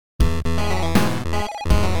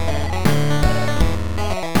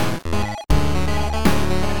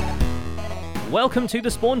Welcome to the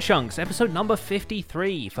Spawn Chunks, episode number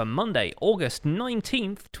 53 for Monday, August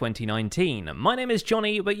 19th, 2019. My name is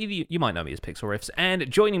Johnny, but you might know me as Pixel Riffs, and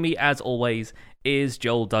joining me, as always, is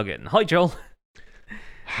Joel Duggan. Hi, Joel.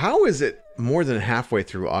 How is it more than halfway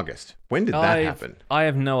through August? When did that happen? I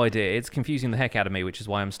have no idea. It's confusing the heck out of me, which is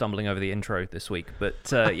why I'm stumbling over the intro this week. But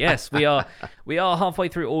yes, we are halfway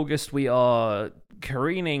through August. We are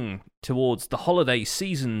careening towards the holiday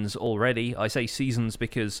seasons already. I say seasons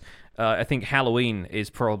because I think Halloween is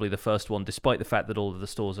probably the first one, despite the fact that all of the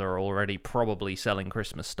stores are already probably selling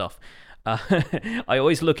Christmas stuff. I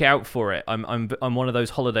always look out for it. I'm one of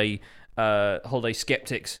those holiday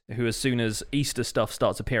skeptics who, as soon as Easter stuff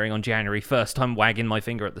starts appearing on January 1st, I'm wagging my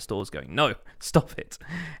finger at the stores going, no, stop it.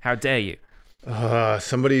 How dare you?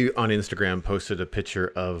 Somebody on Instagram posted a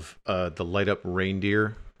picture of the light up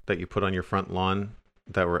reindeer that you put on your front lawn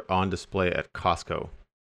that were on display at Costco.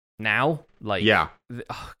 Now? Yeah.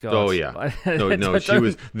 Oh, God. Oh, yeah. No, she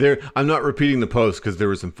was there. I'm not repeating the post because there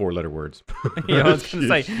were some 4-letter words. Yeah, I was going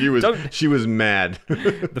to say. She was mad.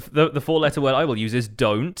 The 4-letter word I will use is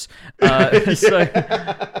don't.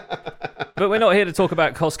 But we're not here to talk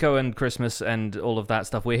about Costco and Christmas and all of that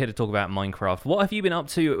stuff. We're here to talk about Minecraft. What have you been up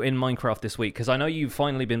to in Minecraft this week? Because I know you've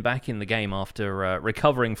finally been back in the game after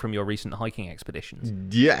recovering from your recent hiking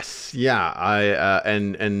expeditions. Yes, yeah.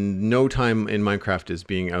 And no time in Minecraft is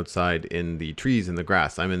being outside in the trees and the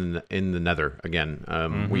grass. I'm in the Nether again.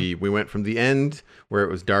 We went from the end where it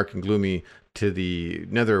was dark and gloomy to the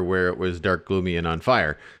Nether where it was dark, gloomy, and on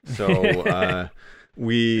fire. So.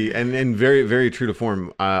 And very, very true to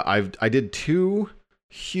form. I did 2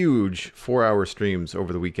 huge 4-hour streams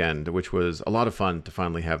over the weekend, which was a lot of fun to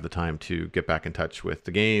finally have the time to get back in touch with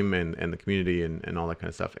the game and the community and all that kind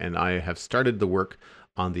of stuff. And I have started the work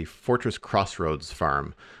on the Fortress Crossroads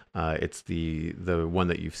farm. It's the one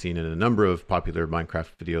that you've seen in a number of popular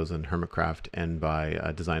Minecraft videos and Hermitcraft,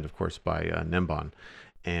 and designed, of course, by Nembon.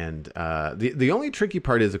 And the only tricky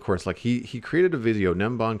part is, of course, like he created a video,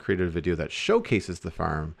 Nembon created a video that showcases the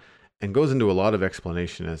farm and goes into a lot of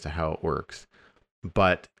explanation as to how it works.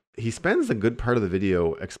 But he spends a good part of the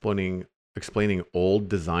video explaining old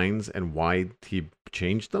designs and why he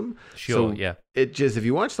changed them. Sure, so yeah. It just, if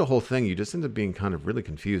you watch the whole thing, you just end up being kind of really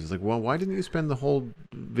confused. It's like, well, why didn't you spend the whole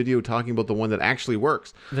video talking about the one that actually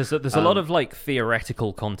works? There's a lot of like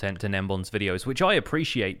theoretical content to Nembon's videos, which I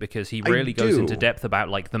appreciate because he really goes into depth about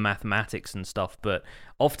like the mathematics and stuff, but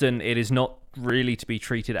often it is not really to be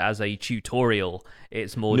treated as a tutorial.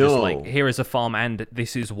 It's more just like, here is a farm and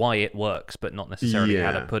this is why it works, but not necessarily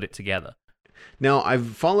how to put it together. Now, I've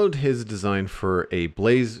followed his design for a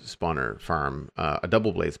blaze spawner farm, a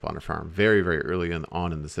double blaze spawner farm, very, very early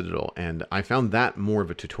on in the Citadel, and I found that more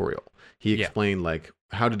of a tutorial. He explained like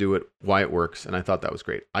how to do it, why it works, and I thought that was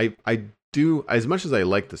great. I do, as much as I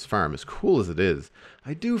like this farm, as cool as it is,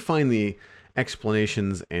 I do find the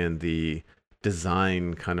explanations and the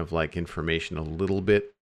design kind of like information a little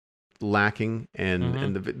bit lacking,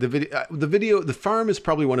 and the farm is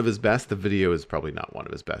probably one of his best. The video is probably not one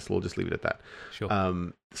of his best. We'll just leave it at that.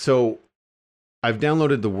 Sure. So I've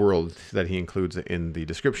downloaded the world that he includes in the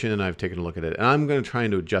description, and I've taken a look at it, and I'm going to try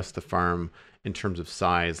to adjust the farm in terms of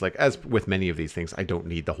size. Like, as with many of these things, I don't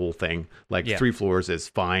need the whole thing. Like 3 floors is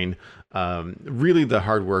fine. Really, the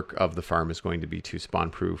hard work of the farm is going to be to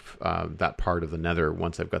spawn-proof that part of the Nether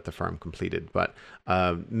once I've got the farm completed. But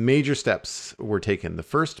major steps were taken. The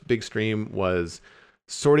first big stream was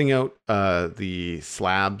sorting out the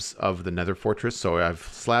slabs of the Nether fortress. So I've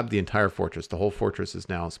slabbed the entire fortress. The whole fortress is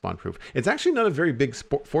now spawn-proof. It's actually not a very big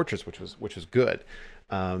fortress, which was good.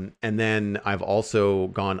 And then I've also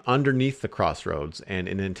gone underneath the crossroads, and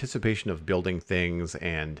in anticipation of building things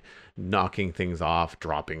and knocking things off,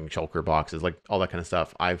 dropping shulker boxes, like all that kind of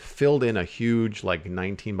stuff, I've filled in a huge like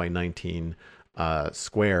 19 by 19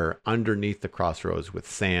 square underneath the crossroads with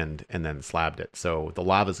sand and then slabbed it. So the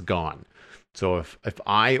lava's gone. So if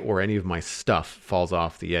I or any of my stuff falls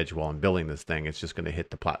off the edge while I'm building this thing, it's just going to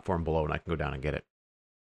hit the platform below and I can go down and get it.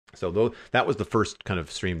 So that was the first kind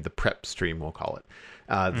of stream, the prep stream, we'll call it.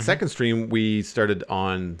 The second stream, we started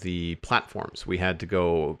on the platforms. We had to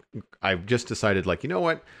go, I've just decided, like, you know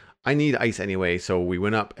what? I need ice anyway. So we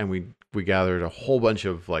went up and we gathered a whole bunch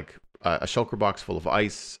of like a shulker box full of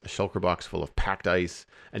ice, a shulker box full of packed ice,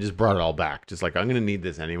 and just brought it all back. Just like, I'm going to need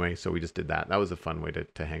this anyway. So we just did that. That was a fun way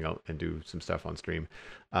to hang out and do some stuff on stream.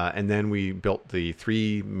 And then we built the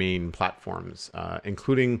 3 main platforms,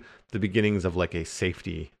 including the beginnings of like a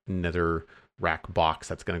safety nether rack box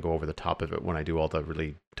that's going to go over the top of it when I do all the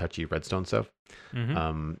really touchy redstone stuff.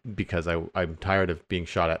 Because I'm tired of being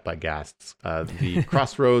shot at by ghasts. The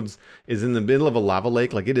crossroads is in the middle of a lava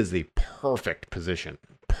lake. Like, it is the perfect position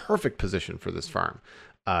perfect position for this farm.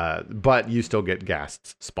 But you still get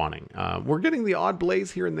ghasts spawning. We're getting the odd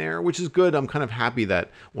blaze here and there, which is good. I'm kind of happy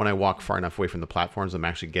that when I walk far enough away from the platforms, I'm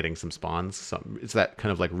actually getting some spawns. So it's that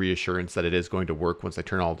kind of like reassurance that it is going to work once I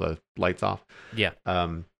turn all the lights off. Yeah.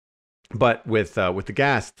 But with the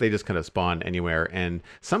ghasts, they just kind of spawn anywhere. And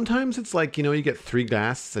sometimes it's like, you get 3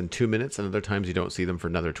 ghasts in 2 minutes, and other times you don't see them for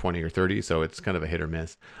another 20 or 30. So it's kind of a hit or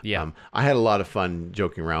miss. Yeah. I had a lot of fun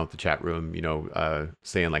joking around with the chat room,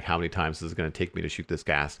 saying like how many times this is going to take me to shoot this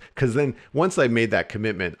ghast. Because then once I made that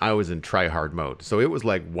commitment, I was in try hard mode. So it was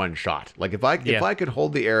like one shot. Like if I could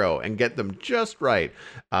hold the arrow and get them just right,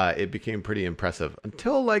 it became pretty impressive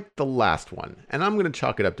until like the last one. And I'm going to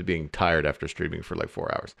chalk it up to being tired after streaming for like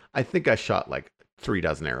 4 hours. I think I shot like 3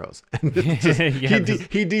 dozen arrows. And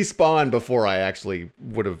he despawned before I actually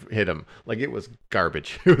would have hit him. Like it was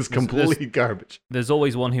garbage. It was completely garbage. There's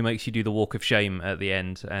always one who makes you do the walk of shame at the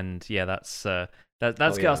end, and yeah, that's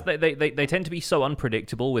chaos. They tend to be so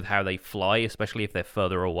unpredictable with how they fly, especially if they're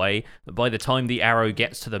further away. That by the time the arrow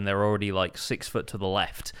gets to them, they're already like 6 foot to the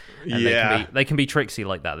left. And they can be tricksy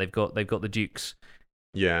like that. They've got the jukes.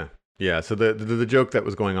 Yeah. Yeah, so the joke that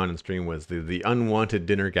was going on in stream was the unwanted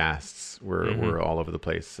dinner ghasts were all over the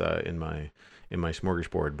place in my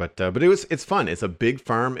smorgasbord, but it's fun. It's a big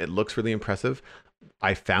farm. It looks really impressive.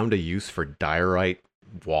 I found a use for diorite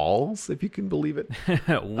walls, if you can believe it.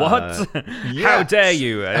 What? Yes. How dare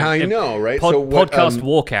you? I know, right? Podcast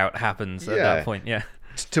walkout happens at that point. Yeah,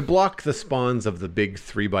 to block the spawns of the big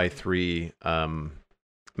 3x3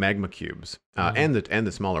 magma cubes and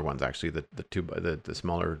the smaller ones, actually the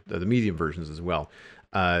smaller the medium versions as well,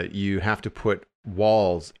 you have to put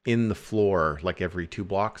walls in the floor like every 2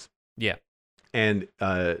 blocks. And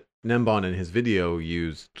Nembon in his video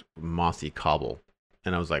used mossy cobble,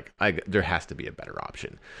 and I was like, there has to be a better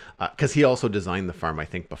option, because he also designed the farm, I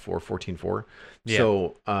think, before 14.4.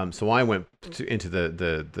 So I went into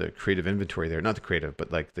the creative inventory there, not the creative,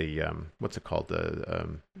 but like the what's it called,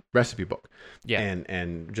 the recipe book,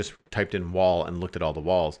 and just typed in wall and looked at all the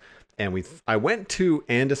walls, and I went to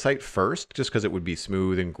andesite first just because it would be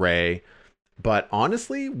smooth and gray. But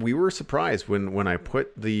honestly, we were surprised when I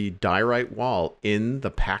put the diorite wall in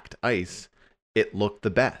the packed ice. It looked the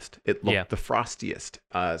best. It looked the frostiest.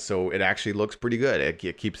 So it actually looks pretty good.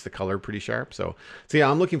 It keeps the color pretty sharp. So yeah,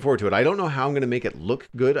 I'm looking forward to it. I don't know how I'm going to make it look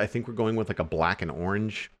good. I think we're going with like a black and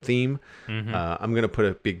orange theme. I'm going to put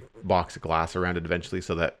a big box of glass around it eventually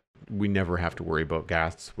so that we never have to worry about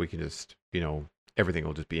ghasts. We can just, everything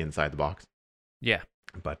will just be inside the box. Yeah.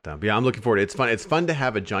 But yeah, I'm looking forward to it. It's fun. It's fun to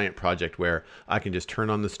have a giant project where I can just turn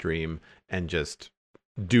on the stream and just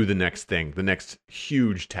do the next thing, the next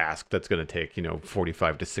huge task that's going to take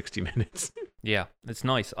 45 to 60 minutes. Yeah, it's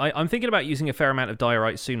nice. I'm thinking about using a fair amount of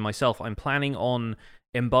diorite soon myself. I'm planning on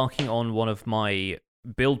embarking on one of my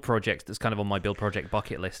build projects that's kind of on my build project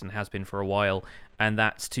bucket list and has been for a while, and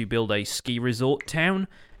that's to build a ski resort town.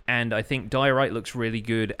 And I think diorite looks really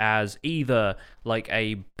good as either like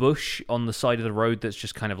a bush on the side of the road that's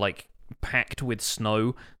just kind of like packed with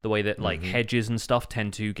snow, the way that like hedges and stuff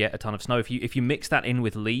tend to get a ton of snow. If you mix that in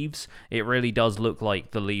with leaves, it really does look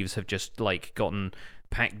like the leaves have just like gotten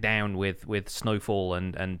packed down with snowfall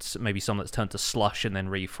and maybe some that's turned to slush and then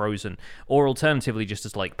refrozen. Or alternatively, just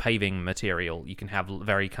as like paving material, you can have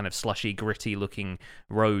very kind of slushy, gritty looking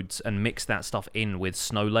roads and mix that stuff in with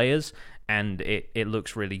snow layers, and it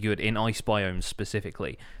looks really good in ice biomes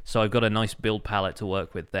specifically. So I've got a nice build palette to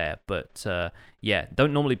work with there. But yeah,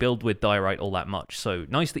 don't normally build with diorite all that much. So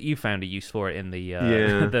nice that you found a use for it in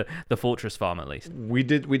the the fortress farm at least. We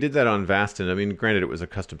did that on Vastin. I mean, granted, it was a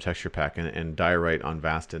custom texture pack, and diorite on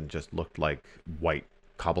Vastin just looked like white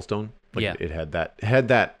cobblestone. Like it had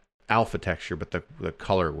that alpha texture, but the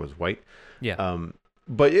color was white. Yeah.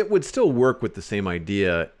 But it would still work with the same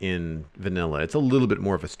idea in vanilla. It's a little bit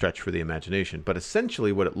more of a stretch for the imagination. But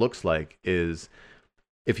essentially what it looks like is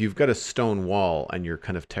if you've got a stone wall and you're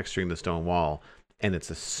kind of texturing the stone wall and it's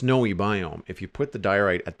a snowy biome, if you put the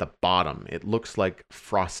diorite at the bottom, it looks like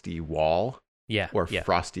frosty wall or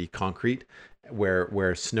frosty concrete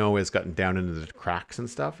where snow has gotten down into the cracks and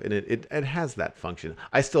stuff. And it has that function.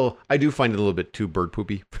 I do find it a little bit too bird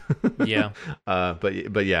poopy. Yeah.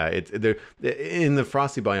 But yeah, in the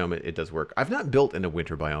frosty biome, it does work. I've not built in a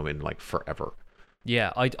winter biome in like forever.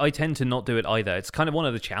 Yeah, I tend to not do it either. It's kind of one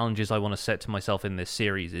of the challenges I want to set to myself in this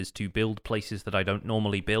series is to build places that I don't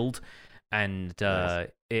normally build. And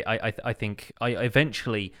I think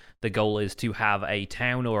eventually the goal is to have a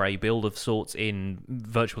town or a build of sorts in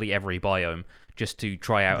virtually every biome, just to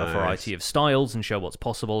try out a variety of styles and show what's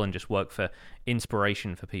possible and just work for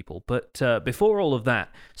inspiration for people. But before all of that,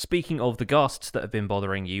 speaking of the ghasts that have been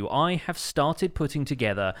bothering you, I have started putting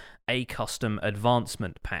together a custom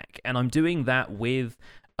advancement pack, and I'm doing that with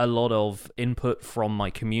a lot of input from my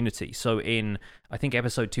community. So in, I think,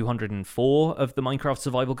 episode 204 of the Minecraft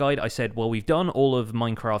Survival Guide, I said, well, we've done all of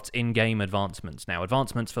Minecraft's in-game advancements. Now,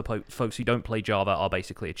 advancements for folks who don't play Java are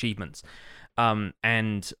basically achievements.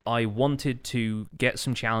 And I wanted to get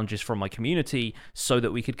some challenges from my community so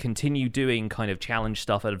that we could continue doing kind of challenge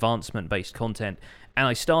stuff, advancement-based content. And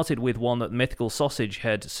I started with one that Mythical Sausage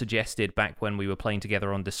had suggested back when we were playing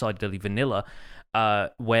together on Decidedly Vanilla,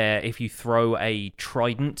 where if you throw a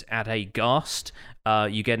trident at a ghast,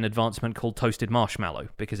 you get an advancement called Toasted Marshmallow,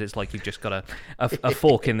 because it's like you've just got a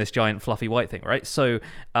fork in this giant fluffy white thing, right? So,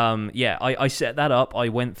 I set that up. I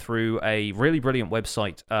went through a really brilliant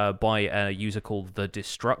website by a user called The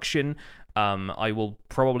Destruction. I will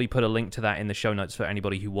probably put a link to that in the show notes for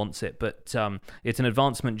anybody who wants it, but it's an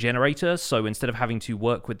advancement generator, so instead of having to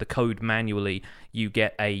work with the code manually, you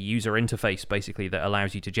get a user interface, basically, that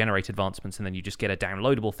allows you to generate advancements, and then you just get a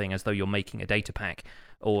downloadable thing as though you're making a data pack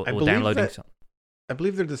or downloading something. I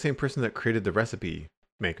believe they're the same person that created the recipe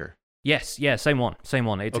maker. Yes, yeah, same one.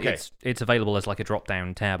 It's available as like a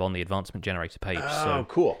drop-down tab on the advancement generator page. Oh,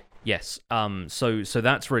 cool. Yes, so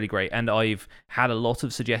that's really great, and I've had a lot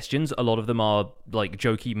of suggestions. A lot of them are like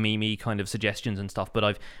jokey, memey kind of suggestions and stuff, but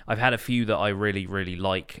I've had a few that I really, really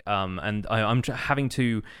like, and I'm having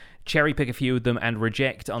to cherry pick a few of them and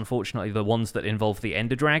reject, unfortunately, the ones that involve the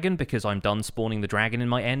Ender Dragon, because I'm done spawning the dragon in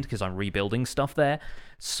my end because I'm rebuilding stuff there.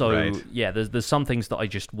 So right. Yeah, there's some things that I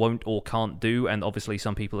just won't or can't do, and obviously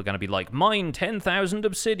some people are going to be like, mine 10,000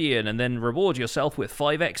 obsidian and then reward yourself with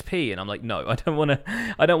 5 XP, and I'm like, no, I don't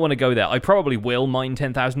want to go there. I probably will mine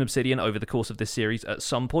 10,000 obsidian over the course of this series at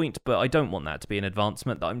some point, but I don't want that to be an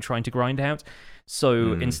advancement that I'm trying to grind out.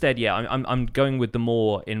 So instead, yeah, I'm going with the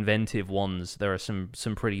more inventive ones. There are some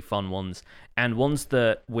pretty fun ones, and ones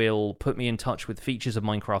that will put me in touch with features of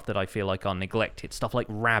Minecraft that I feel like are neglected. Stuff like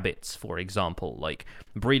rabbits, for example. Like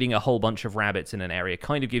breeding a whole bunch of rabbits in an area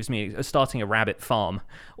kind of gives me starting a rabbit farm,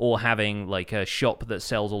 or having like a shop that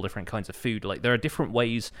sells all different kinds of food. Like there are different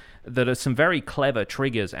ways that are some very clever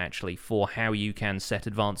triggers actually for how you can set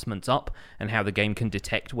advancements up and how the game can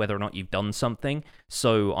detect whether or not you've done something.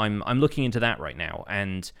 So I'm looking into that right now,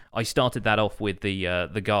 and I started that off with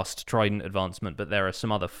the Ghast Trident advancement, but there are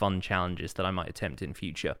some other fun challenges that I might attempt in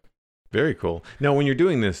future. Very cool. Now, when you're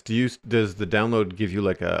doing this, does the download give you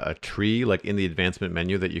like a tree like in the advancement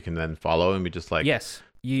menu that you can then follow and be just like, yes,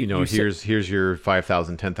 here's your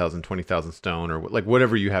 5,000, 10,000, 20,000 stone, or like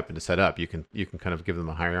whatever you happen to set up, you can kind of give them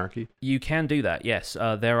a hierarchy? You can do that, yes.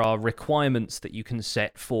 There are requirements that you can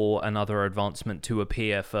set for another advancement to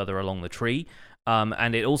appear further along the tree.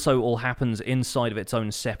 And it also all happens inside of its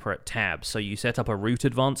own separate tab. So you set up a root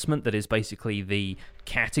advancement that is basically the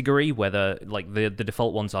category, whether like the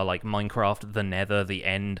default ones are like Minecraft, the Nether, the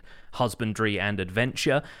End, Husbandry, and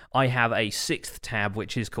Adventure. I have a 6th tab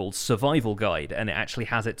which is called Survival Guide, and it actually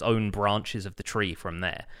has its own branches of the tree from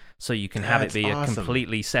there. So you can have it be awesome. A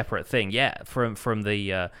completely separate thing, yeah, from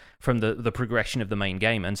the progression of the main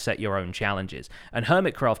game, and set your own challenges. And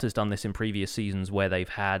Hermitcraft has done this in previous seasons where they've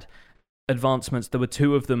had advancements. There were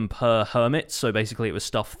 2 of them per hermit, so basically it was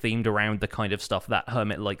stuff themed around the kind of stuff that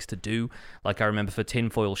hermit likes to do. Like I remember for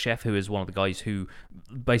Tinfoil Chef, who is one of the guys who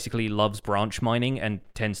basically loves branch mining and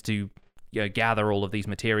tends to gather all of these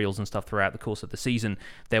materials and stuff throughout the course of the season,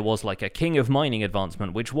 there was like a King of Mining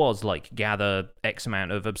advancement, which was like gather X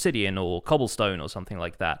amount of obsidian or cobblestone or something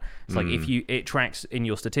like that. It's like it tracks in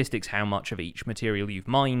your statistics how much of each material you've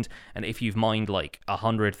mined, and if you've mined like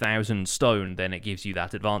 100,000 stone, then it gives you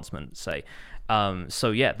that advancement, say.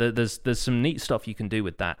 So yeah, there's some neat stuff you can do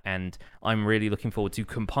with that, and I'm really looking forward to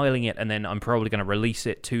compiling it, and then I'm probably going to release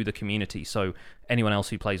it to the community, so anyone else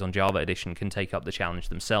who plays on Java Edition can take up the challenge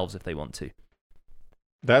themselves if they want to.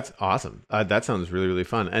 That's awesome. That sounds really, really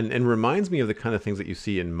fun, and reminds me of the kind of things that you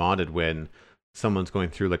see in modded when someone's going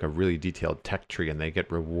through like a really detailed tech tree and they get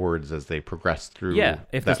rewards as they progress through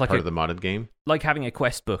if there's that part of the modded game. Like having a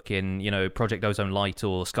quest book in, Project Ozone Light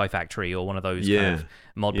or Sky Factory or one of those kind of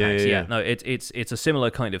mod packs. Yeah. No, it's a similar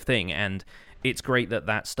kind of thing, and it's great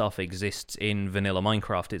that stuff exists in vanilla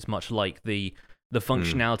Minecraft. It's much like the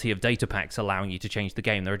functionality of data packs allowing you to change the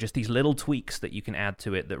game. There are just these little tweaks that you can add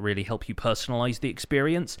to it that really help you personalize the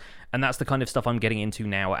experience, and that's the kind of stuff I'm getting into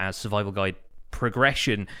now as Survival Guide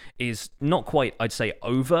progression is not quite, I'd say,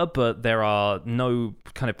 over, but there are no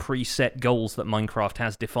kind of preset goals that Minecraft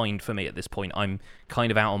has defined for me at this point. I'm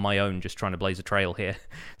kind of out on my own, just trying to blaze a trail here.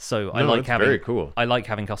 So I like having very cool. I like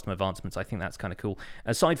having custom advancements. I think that's kind of cool.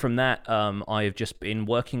 Aside from that, I've just been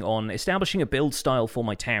working on establishing a build style for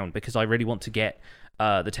my town, because I really want to get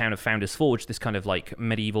the town of Founders Forge, this kind of like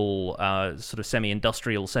medieval sort of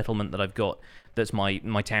semi-industrial settlement that I've got, that's my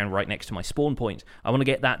town right next to my spawn point. I want to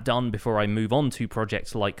get that done before I move on to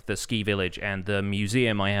projects like the ski village and the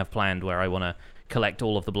museum I have planned, where I want to collect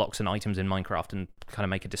all of the blocks and items in Minecraft and kind of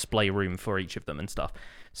make a display room for each of them and stuff.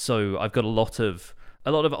 So I've got a lot of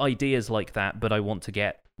ideas like that, but I want to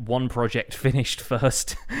get one project finished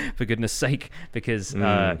first, for goodness sake, because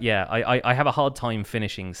I have a hard time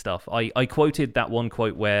finishing stuff. I quoted that one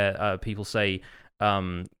quote where people say,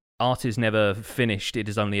 art is never finished, it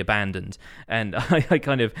is only abandoned. And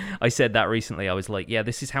I said that recently. I was like, yeah,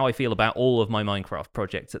 this is how I feel about all of my Minecraft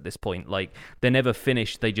projects at this point. Like, they're never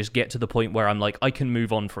finished, they just get to the point where I'm like, I can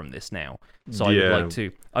move on from this now. So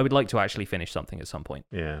I would like to actually finish something at some point.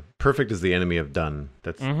 Yeah. Perfect is the enemy of done.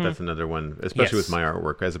 That's another one, especially with my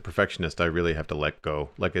artwork. As a perfectionist, I really have to let go.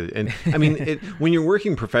 When you're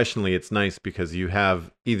working professionally, it's nice because you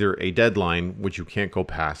have either a deadline, which you can't go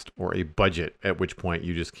past, or a budget, at which point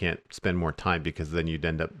you just can't spend more time, because then you'd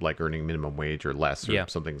end up like earning minimum wage or less, or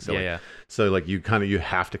something silly. So like you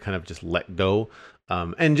have to kind of just let go.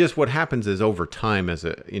 And just what happens is, over time, as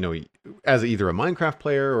either a Minecraft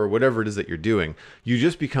player or whatever it is that you're doing, you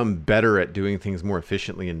just become better at doing things more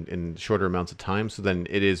efficiently in shorter amounts of time. So then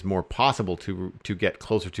it is more possible to get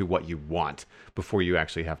closer to what you want before you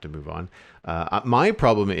actually have to move on. My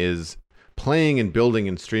problem is playing and building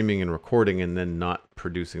and streaming and recording and then not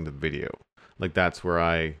producing the video. Like, that's where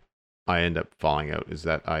I end up falling out, is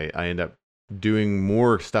that I end up doing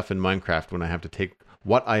more stuff in Minecraft when I have to take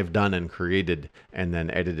what I've done and created and then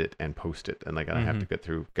edit it and post it, and I have to get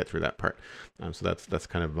through that part. So that's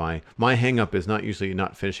kind of my hang up, is not usually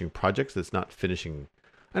not finishing projects. It's not finishing.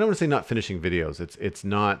 I don't want to say not finishing videos. It's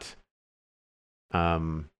not.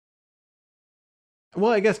 Well,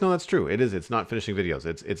 I guess no, that's true. It is. It's not finishing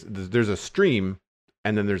videos. There's a stream,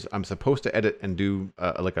 and then I'm supposed to edit and do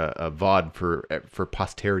like a VOD for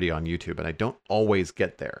posterity on YouTube, and I don't always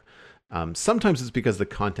get there. Sometimes it's because the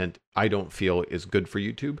content I don't feel is good for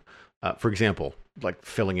YouTube. For example, like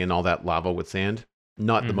filling in all that lava with sand,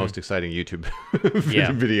 not the most exciting YouTube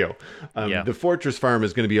video. The fortress farm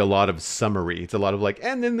is going to be a lot of summary. It's a lot of like,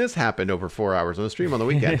 and then this happened over 4 hours on the stream on the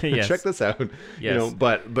weekend. Check this out. Yes.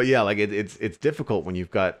 But yeah, like it's difficult when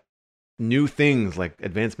you've got new things like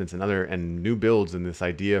advancements and new builds, and this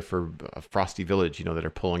idea for a frosty village, that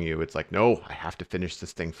are pulling you. It's like, no, I have to finish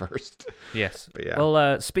this thing first. Yes. But yeah.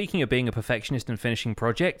 Well, speaking of being a perfectionist and finishing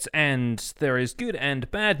projects, and there is good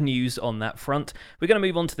and bad news on that front, we're going to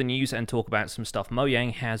move on to the news and talk about some stuff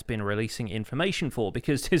Mojang has been releasing information for,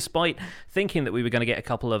 because despite thinking that we were going to get a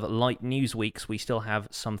couple of light news weeks, we still have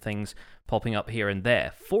some things popping up here and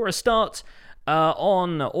there. For a start,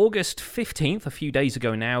 on August 15th, a few days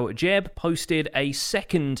ago now, Jeb posted a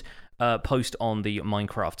second post on the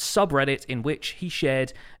Minecraft subreddit, in which he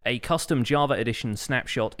shared a custom Java Edition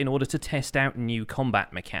snapshot in order to test out new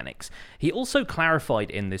combat mechanics. He also clarified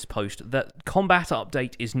in this post that combat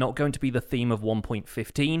update is not going to be the theme of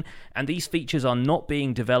 1.15, and these features are not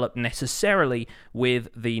being developed necessarily with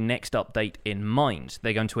the next update in mind.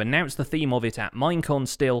 They're going to announce the theme of it at Minecon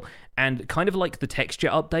still, and kind of like the texture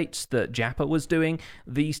updates that Jappa was doing,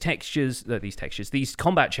 these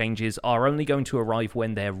combat changes are only going to arrive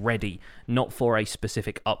when they're ready, not for a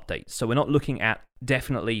specific update. So we're not looking at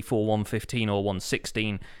definitely for 1.15 or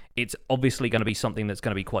 1.16. It's obviously going to be something that's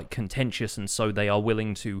going to be quite contentious, and so they are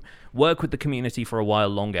willing to work with the community for a while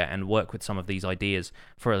longer and work with some of these ideas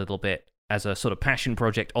for a little bit as a sort of passion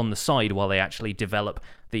project on the side while they actually develop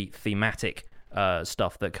the thematic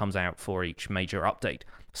stuff that comes out for each major update.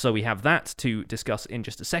 So we have that to discuss in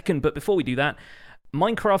just a second, but before we do that,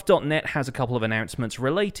 Minecraft.net has a couple of announcements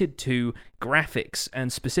related to graphics,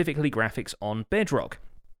 and specifically graphics on Bedrock.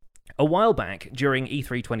 A while back, during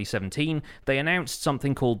E3 2017, they announced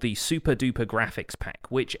something called the Super Duper Graphics Pack,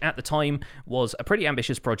 which at the time was a pretty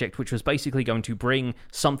ambitious project, which was basically going to bring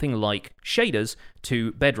something like shaders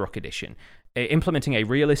to Bedrock Edition, implementing a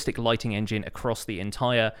realistic lighting engine across the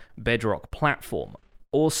entire Bedrock platform.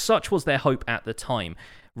 Or such was their hope at the time.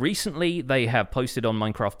 Recently, they have posted on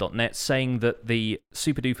Minecraft.net saying that the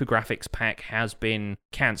Super Duper Graphics Pack has been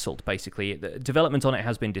cancelled, basically. The development on it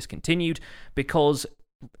has been discontinued because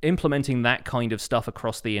implementing that kind of stuff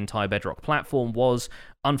across the entire Bedrock platform was,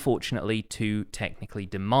 unfortunately, too technically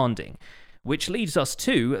demanding. Which leads us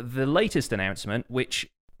to the latest announcement, which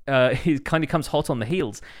it kind of comes hot on the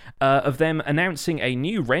heels of them announcing a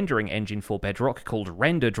new rendering engine for Bedrock called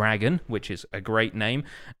Render Dragon, which is a great name.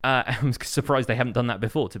 I'm surprised they haven't done that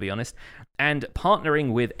before, to be honest. And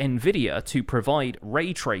partnering with NVIDIA to provide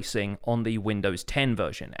ray tracing on the Windows 10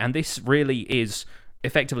 version. And this really is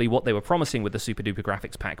effectively what they were promising with the Super Duper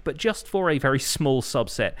graphics pack, but just for a very small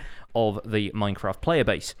subset of the Minecraft player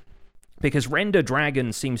base. Because Render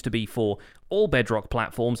Dragon seems to be for all Bedrock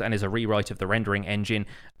platforms and is a rewrite of the rendering engine,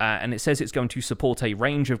 and it says it's going to support a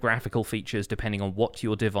range of graphical features depending on what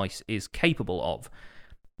your device is capable of.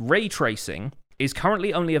 Ray tracing is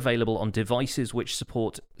currently only available on devices which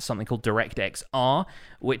support something called DirectX R,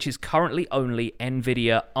 which is currently only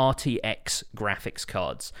NVIDIA RTX graphics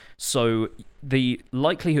cards. So the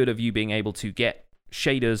likelihood of you being able to get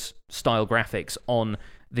shaders style graphics on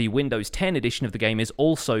the Windows 10 edition of the game is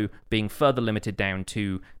also being further limited down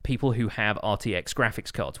to people who have RTX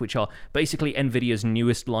graphics cards, which are basically NVIDIA's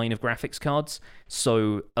newest line of graphics cards.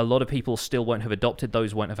 So a lot of people still won't have adopted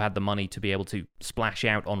those, won't have had the money to be able to splash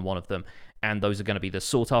out on one of them, and those are going to be the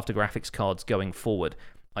sought-after graphics cards going forward,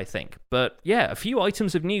 I think. But yeah, a few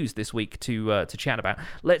items of news this week to chat about.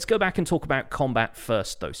 Let's go back and talk about combat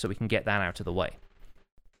first, though, so we can get that out of the way.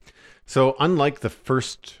 So unlike the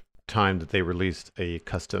first time that they released a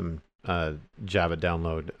custom Java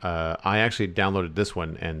download, I actually downloaded this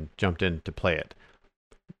one and jumped in to play it.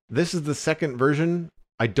 This is the second version.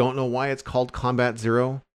 I don't know why it's called Combat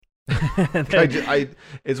Zero.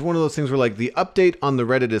 It's one of those things where like the update on the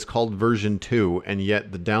Reddit is called version 2, and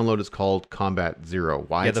yet the download is called Combat Zero.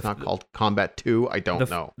 Why it's not called Combat 2, I don't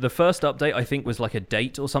know. The first update, I think, was like a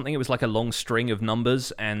date or something. It was like a long string of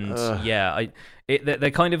numbers, and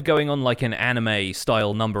they're kind of going on like an anime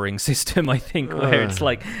style numbering system, I think, where it's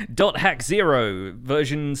like .hack 0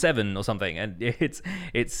 version 7 or something, and it's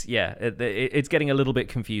getting a little bit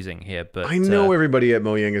confusing here. But I know everybody at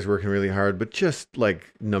Mojang is working really hard, but just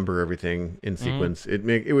like number everything in sequence.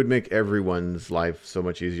 It would make everyone's life so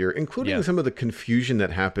much easier, including some of the confusion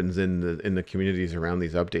that happens in the communities around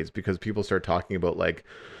these updates, because people start talking about like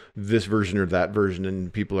this version or that version,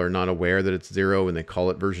 and people are not aware that it's 0 and they call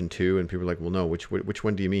it version 2, and people are like, well, no, which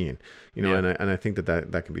one do you mean? You know, and I think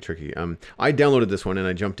that can be tricky. I downloaded this one and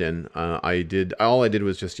I jumped in. All I did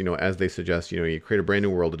was just, as they suggest, you create a brand new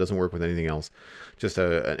world. It doesn't work with anything else. Just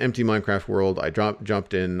an empty Minecraft world. I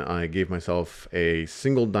jumped in. I gave myself a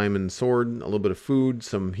single diamond sword, a little bit of food,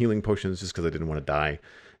 some healing potions, just because I didn't want to die,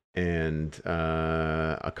 and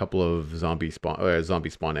a couple of zombie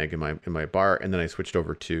spawn egg in my bar, and then I switched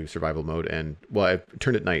over to survival mode, and I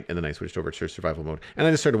turned at night, and then I switched over to survival mode, and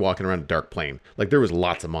I just started walking around a dark plain. Like there was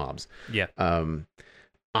lots of mobs. Yeah.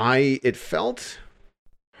 It felt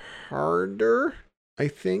harder. I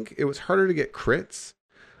think it was harder to get crits.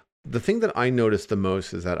 The thing that I noticed the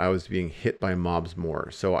most is that I was being hit by mobs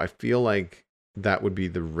more. So I feel like that would be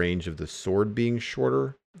the range of the sword being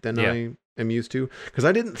shorter than I am used to, because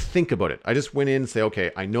I didn't think about it. I just went in and say,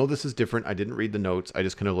 okay, I know this is different. I didn't read the notes. I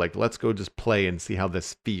just kind of like, let's go just play and see how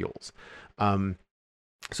this feels. So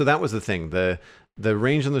that was the thing. The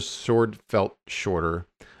range on the sword felt shorter.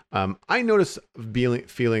 I noticed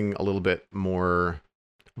feeling a little bit more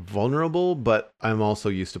vulnerable, but I'm also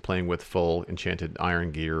used to playing with full enchanted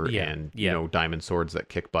iron gear and diamond swords that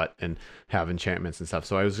kick butt and have enchantments and stuff.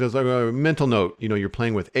 So I was just like a mental note, you're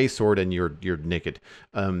playing with a sword and you're naked.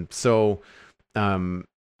 The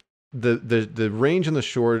range on the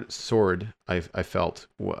sword I felt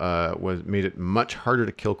was made it much harder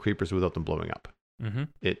to kill creepers without them blowing up.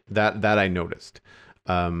 That I noticed.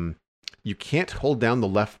 You can't hold down the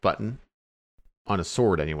left button on a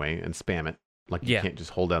sword anyway and spam it. Like you can't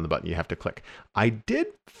just hold down the button, you have to click. I did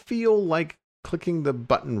feel like clicking the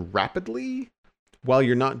button rapidly while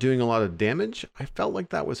you're not doing a lot of damage. I felt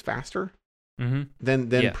like that was faster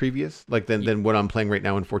than previous, than what I'm playing right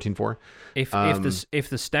now in 14.4. If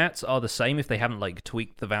the stats are the same, if they haven't like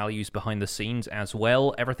tweaked the values behind the scenes as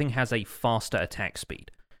well, everything has a faster attack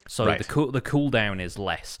speed. So the cooldown is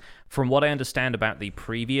less. From what I understand about the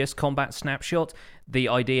previous combat snapshot, the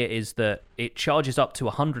idea is that it charges up to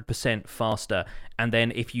 100% faster, and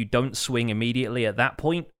then if you don't swing immediately at that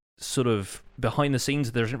point, sort of behind the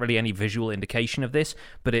scenes, there isn't really any visual indication of this,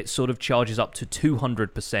 but it sort of charges up to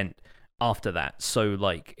 200% after that. So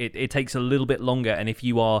like it takes a little bit longer, and if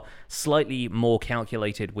you are slightly more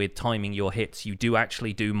calculated with timing your hits, you do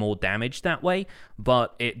actually do more damage that way,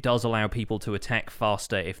 but it does allow people to attack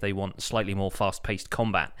faster if they want slightly more fast-paced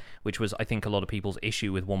combat, which was, I think, a lot of people's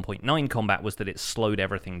issue with 1.9 combat, was that it slowed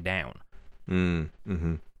everything down.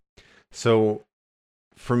 So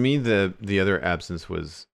for me, the other absence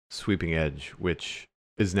was Sweeping Edge, which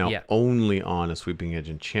is now only on a sweeping edge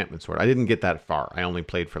enchantment sword. I didn't get that far. I only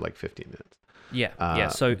played for like 15 minutes. Yeah.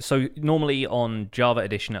 So normally on Java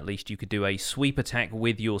Edition, at least, you could do a sweep attack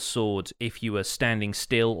with your sword if you were standing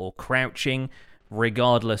still or crouching,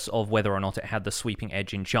 regardless of whether or not it had the sweeping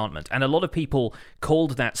edge enchantment. And a lot of people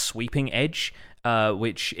called that sweeping edge,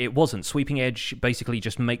 which it wasn't. Sweeping edge basically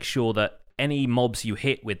just makes sure that any mobs you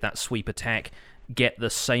hit with that sweep attack get the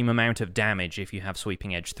same amount of damage if you have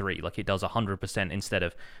sweeping edge 3. Like, it does 100% instead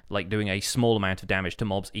of like doing a small amount of damage to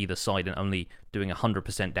mobs either side and only doing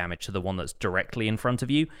 100% damage to the one that's directly in front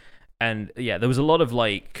of you. And yeah, there was a lot of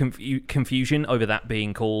like confusion over that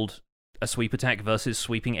being called a sweep attack versus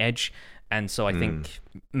sweeping edge. And so I think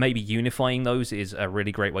maybe unifying those is a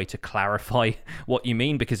really great way to clarify what you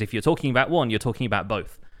mean, because if you're talking about one, you're talking about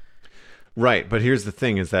both. Right, but here's the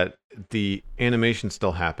thing, is that the animation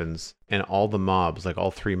still happens, and all the mobs, like all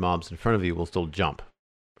 3 mobs in front of you, will still jump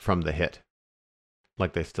from the hit.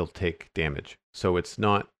 Like, they still take damage. So it's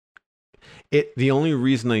not... The only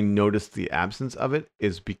reason I noticed the absence of it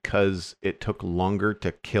is because it took longer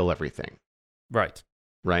to kill everything. Right.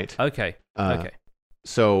 Okay.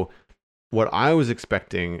 So what I was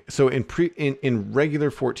expecting... So in regular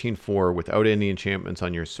 14.4, without any enchantments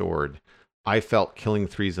on your sword, I felt killing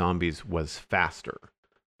 3 zombies was faster,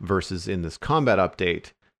 versus in this combat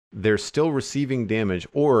update, they're still receiving damage,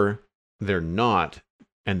 or they're not,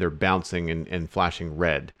 and they're bouncing and flashing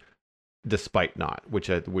red, despite not, which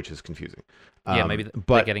is confusing. Maybe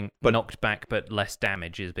they're getting knocked back, but less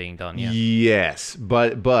damage is being done. Yeah. Yes,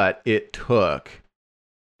 but it took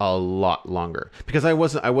a lot longer, because I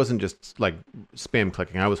wasn't just like spam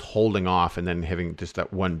clicking. I was holding off and then having just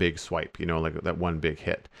that one big swipe, like that one big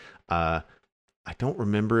hit. I don't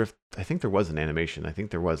remember I think there was an animation. I think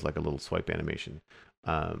there was like a little swipe animation.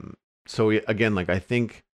 So again, like, I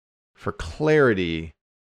think for clarity,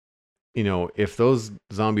 if those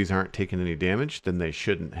zombies aren't taking any damage, then they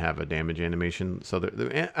shouldn't have a damage animation. So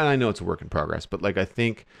and I know it's a work in progress, but like, I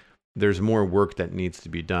think there's more work that needs to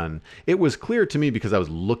be done. It was clear to me because I was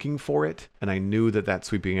looking for it, and I knew that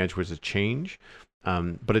sweeping edge was a change.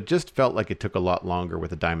 But it just felt like it took a lot longer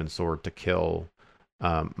with a diamond sword to kill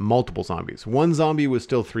multiple zombies. One zombie was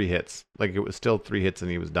still 3 hits. Like, it was still 3 hits and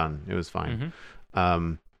he was done. It was fine.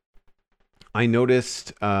 I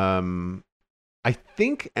noticed, I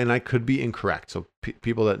think, and I could be incorrect, so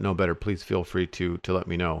people that know better, please feel free to let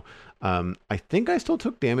me know. I think I still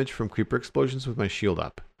took damage from creeper explosions with my shield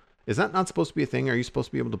up. Is that not supposed to be a thing? Are you supposed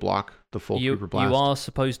to be able to block the full creeper blast? You are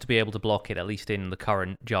supposed to be able to block it, at least in the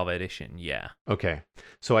current Java edition, yeah. Okay.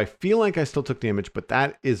 So I feel like I still took damage, but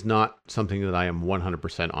that is not something that I am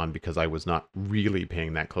 100% on, because I was not really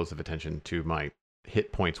paying that close of attention to my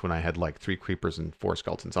hit points when I had like 3 creepers and 4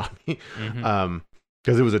 skeletons on me.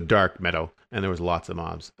 Because it was a dark meadow and there was lots of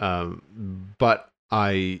mobs. But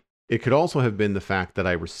it could also have been the fact that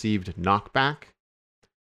I received knockback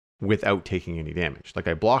without taking any damage. Like,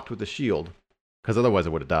 I blocked with the shield, because otherwise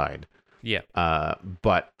I would have died. Yeah.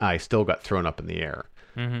 But I still got thrown up in the air.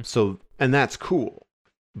 So, and that's cool.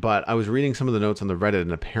 But I was reading some of the notes on the Reddit,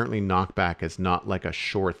 and apparently knockback is not like a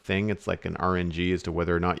sure thing. It's like an RNG as to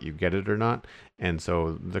whether or not you get it or not. And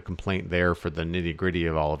so the complaint there, for the nitty gritty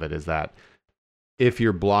of all of it, is that if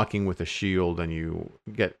you're blocking with a shield and you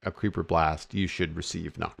get a creeper blast, you should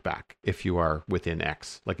receive knockback. If you are within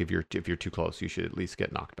X, like if you're too close, you should at least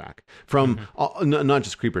get knockback from not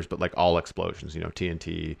just creepers, but like all explosions.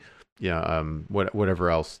 TNT,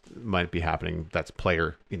 whatever else might be happening. That's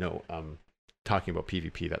player, talking about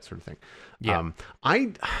PvP, that sort of thing. Yeah.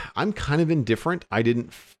 I'm kind of indifferent. I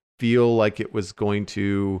didn't feel like it was going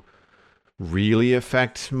to really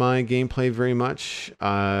affect my gameplay very much,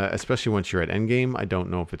 especially once you're at endgame. I don't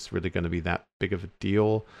know if it's really going to be that big of a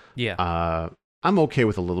deal. Yeah. I'm okay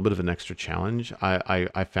with a little bit of an extra challenge.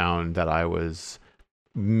 I found that I was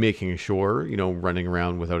making sure, running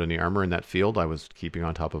around without any armor in that field, I was keeping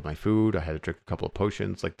on top of my food. I had to drink a couple of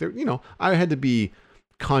potions. Like, there, I had to be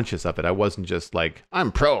conscious of it. I wasn't just like,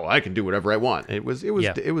 I'm pro, I can do whatever I want. It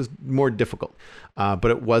was more difficult, but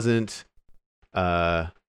it wasn't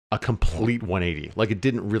a complete 180. Like, it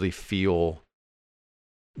didn't really feel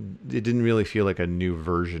like a new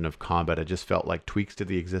version of combat. It just felt like tweaks to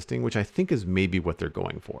the existing, which I think is maybe what they're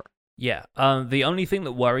going for. Yeah. The only thing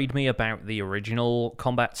that worried me about the original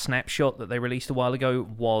combat snapshot that they released a while ago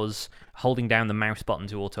was holding down the mouse button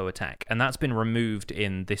to auto attack, and that's been removed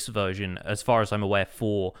in this version, as far as I'm aware,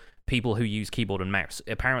 for people who use keyboard and mouse.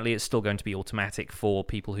 Apparently, it's still going to be automatic for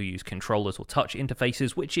people who use controllers or touch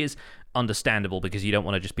interfaces, which is understandable because you don't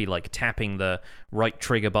want to just be like tapping the right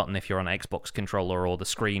trigger button if you're on an Xbox controller or the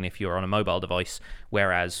screen if you're on a mobile device.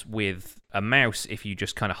 Whereas with a mouse, if you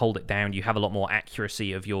just kind of hold it down, you have a lot more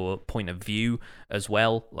accuracy of your point of view as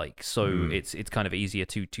well. Like, so it's kind of easier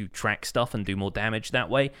to track stuff and do more damage that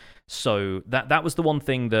way. So that was the one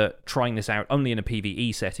thing that trying this out only in a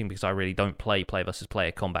PvE setting, because I really don't play player versus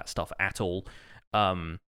player combat stuff at all.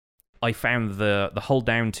 I found the hold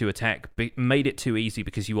down to attack made it too easy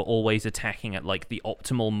because you were always attacking at like the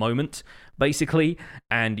optimal moment, basically,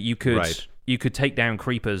 and you could take down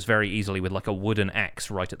creepers very easily with like a wooden axe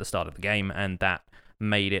right at the start of the game, and that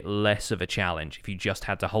made it less of a challenge if you just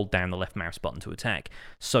had to hold down the left mouse button to attack.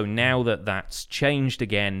 So now that that's changed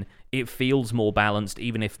again, it feels more balanced,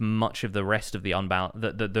 even if much of the rest of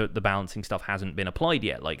the balancing stuff hasn't been applied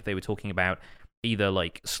yet. Like they were talking about either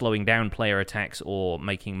like slowing down player attacks or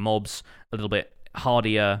making mobs a little bit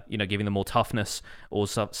hardier, giving them more toughness or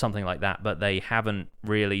something like that, but they haven't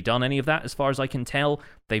really done any of that as far as I can tell.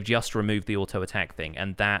 They've just removed the auto attack thing,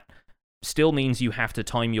 and that still means you have to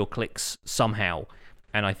time your clicks somehow,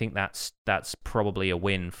 and I think that's probably a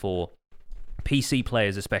win for PC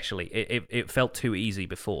players especially. It felt too easy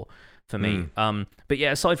before for me. But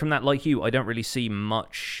yeah, aside from that, like you, I don't really see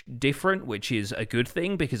much different, which is a good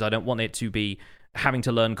thing because I don't want it to be having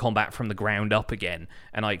to learn combat from the ground up again.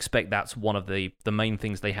 And I expect that's one of the main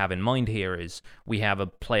things they have in mind here is we have a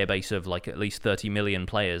player base of like at least 30 million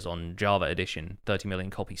players on Java Edition, 30 million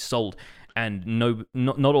copies sold. And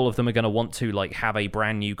not all of them are going to want to like have a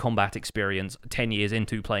brand new combat experience 10 years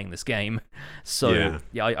into playing this game. So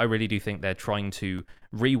yeah, I really do think they're trying to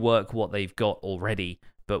rework what they've got already,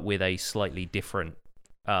 but with a slightly different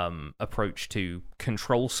approach to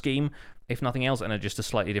control scheme, if nothing else, and just a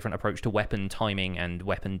slightly different approach to weapon timing and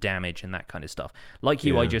weapon damage and that kind of stuff. Like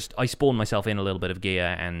you, I spawned myself in a little bit of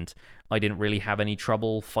gear, and I didn't really have any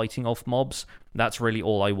trouble fighting off mobs. That's really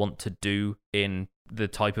all I want to do in the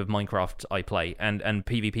type of Minecraft I play. And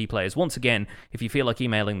PvP players, once again, if you feel like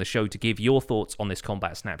emailing the show to give your thoughts on this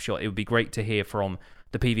combat snapshot, it would be great to hear from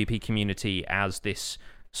the PvP community as this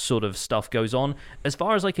sort of stuff goes on. As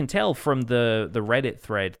far as I can tell from the Reddit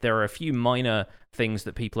thread, there are a few minor things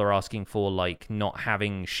that people are asking for, like not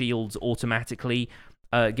having shields automatically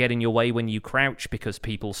get in your way when you crouch, because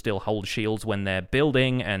people still hold shields when they're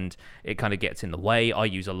building and it kind of gets in the way. I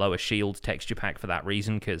use a lower shield texture pack for that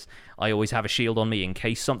reason, because I always have a shield on me in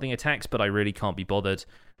case something attacks, but I really can't be bothered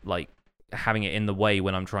like having it in the way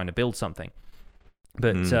when I'm trying to build something.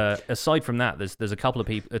 But aside from that, there's a couple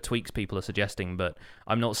of tweaks people are suggesting, but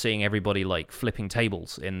I'm not seeing everybody like flipping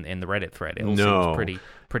tables in the Reddit thread. It all seems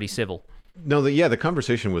pretty civil. No, the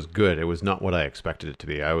conversation was good. It was not what I expected it to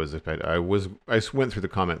be. I went through the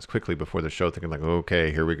comments quickly before the show, thinking like, okay,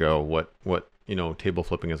 here we go. What table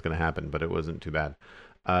flipping is going to happen? But it wasn't too bad.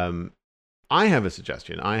 I have a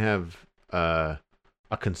suggestion. I have a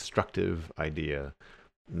constructive idea.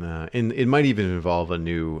 It might even involve a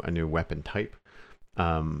new weapon type.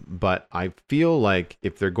 But I feel like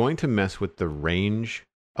if they're going to mess with the range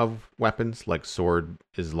of weapons, like sword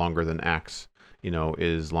is longer than axe,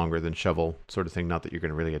 is longer than shovel, sort of thing. Not that you're going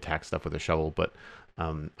to really attack stuff with a shovel, but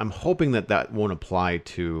I'm hoping that won't apply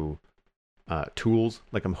to tools.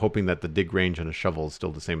 Like I'm hoping that the dig range on a shovel is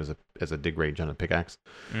still the same as a dig range on a pickaxe,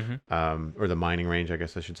 or the mining range, I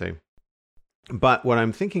guess I should say. But what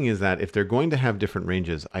I'm thinking is that if they're going to have different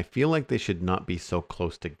ranges, I feel like they should not be so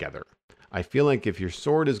close together. I feel like if your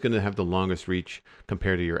sword is going to have the longest reach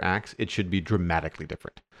compared to your axe, it should be dramatically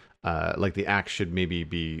different. Like the axe should maybe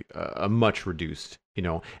be a much reduced,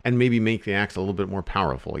 and maybe make the axe a little bit more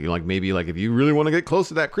powerful. Maybe if you really want to get close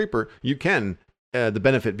to that creeper, you can. The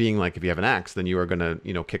benefit being like if you have an axe, then you are going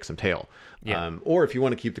to kick some tail. Yeah. Or if you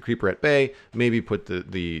want to keep the creeper at bay, maybe put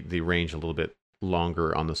the range a little bit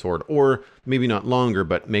longer on the sword, or maybe not longer,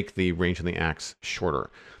 but make the range on the axe shorter.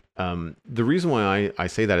 The reason why I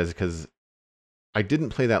say that is because I didn't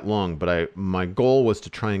play that long, but my goal was to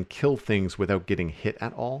try and kill things without getting hit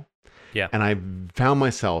at all. Yeah. And I found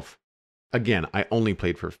myself, again, I only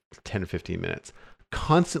played for 10 or 15 minutes,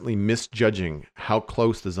 constantly misjudging how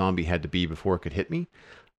close the zombie had to be before it could hit me.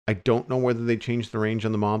 I don't know whether they changed the range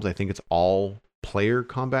on the mobs. I think it's all player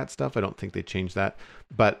combat stuff. I don't think they changed that.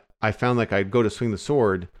 But I found like I'd go to swing the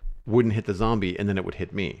sword, wouldn't hit the zombie, and then it would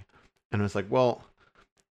hit me. And I was like, well,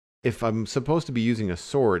 if I'm supposed to be using a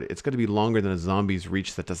sword, it's going to be longer than a zombie's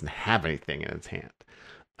reach that doesn't have anything in its hand.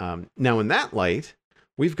 Now, in that light,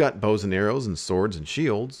 we've got bows and arrows and swords and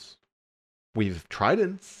shields. We've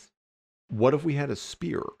tridents. what if we had a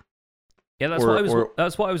spear? Yeah,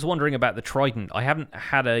 that's what I was wondering about the trident. I haven't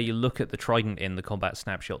had a look at the trident in the combat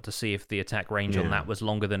snapshot to see if the attack range on that was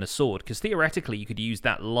longer than a sword, because theoretically you could use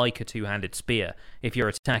that like a two-handed spear if you're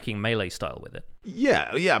attacking melee style with it.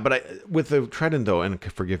 Yeah, but with the trident though, and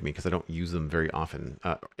forgive me because I don't use them very often,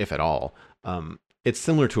 if at all. It's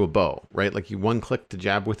similar to a bow, right? Like you one click to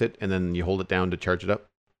jab with it, and then you hold it down to charge it up.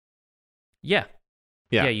 Yeah.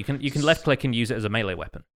 You can left click and use it as a melee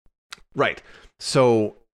weapon. Right.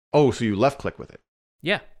 So you left click with it.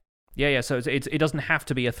 Yeah. So it doesn't have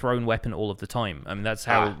to be a thrown weapon all of the time. I mean, that's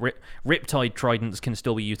how Riptide tridents can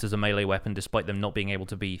still be used as a melee weapon, despite them not being able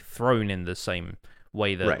to be thrown in the same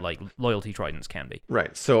way that like loyalty tridents can be.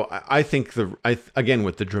 Right. So I think again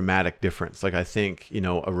with the dramatic difference, like I think,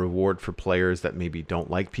 a reward for players that maybe don't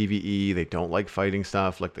like PvE, they don't like fighting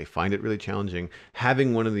stuff, like they find it really challenging,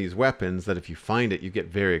 having one of these weapons that if you find it, you get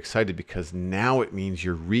very excited because now it means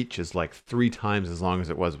your reach is like 3 times as long as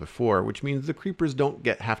it was before, which means the creepers don't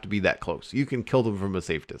have to be that close. You can kill them from a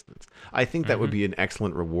safe distance. I think that would be an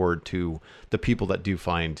excellent reward to the people that do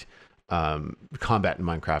find combat in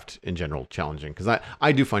Minecraft in general challenging, because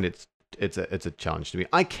I do find it's a challenge to me.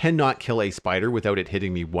 I cannot kill a spider without it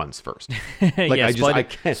hitting me once first.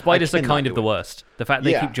 Like spiders are kind of the worst. The fact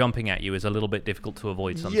they keep jumping at you is a little bit difficult to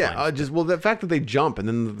avoid sometimes. Yeah, the fact that they jump and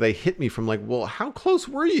then they hit me from like, well, how close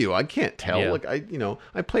were you? I can't tell. Yeah. Like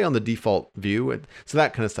I play on the default view, and so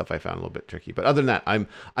that kind of stuff I found a little bit tricky. But other than that,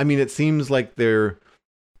 it seems like they're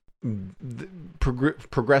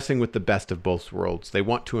progressing with the best of both worlds. They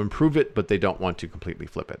want to improve it, but they don't want to completely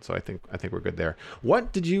flip it. So I think we're good there.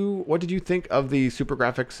 What did you think of the super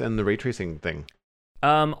graphics and the ray tracing thing?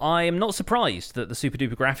 I am not surprised that the Super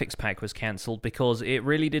Duper Graphics pack was cancelled, because it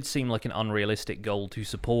really did seem like an unrealistic goal to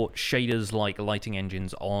support shaders like lighting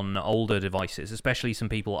engines on older devices, especially some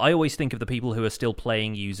people. I always think of the people who are still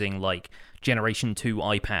playing using like Generation 2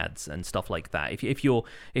 iPads and stuff like that. If you're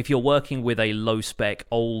working with a low spec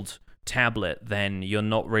old tablet, then you're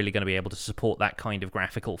not really going to be able to support that kind of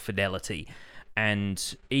graphical fidelity.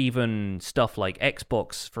 And even stuff like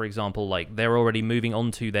Xbox, for example, like they're already moving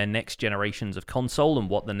on to their next generations of console and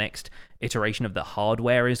what the next iteration of the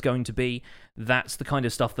hardware is going to be. That's the kind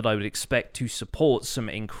of stuff that I would expect to support some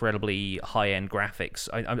incredibly high-end graphics.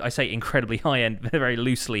 I say incredibly high-end very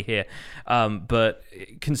loosely here, but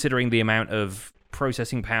considering the amount of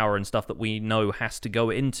processing power and stuff that we know has to go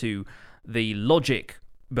into the logic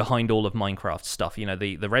behind all of Minecraft stuff,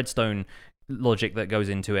 the redstone logic that goes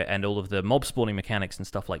into it and all of the mob spawning mechanics and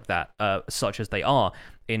stuff like that, such as they are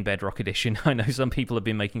in Bedrock Edition. I know some people have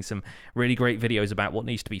been making some really great videos about what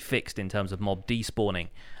needs to be fixed in terms of mob despawning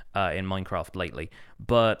in Minecraft lately,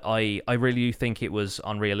 but I really do think it was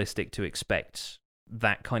unrealistic to expect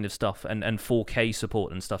that kind of stuff and 4K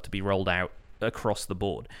support and stuff to be rolled out across the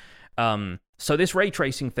board. So this ray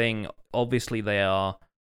tracing thing, obviously they are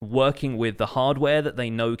working with the hardware that they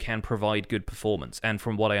know can provide good performance. And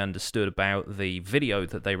from what I understood about the video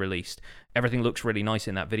that they released, everything looks really nice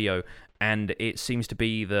in that video. And it seems to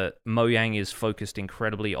be that Mojang is focused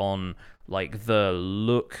incredibly on like the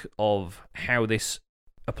look of how this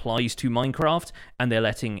applies to Minecraft, and they're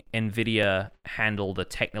letting Nvidia handle the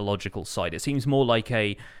technological side. It seems more like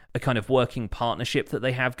a kind of working partnership that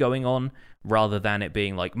they have going on, rather than it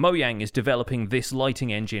being like Mojang is developing this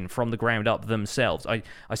lighting engine from the ground up themselves. I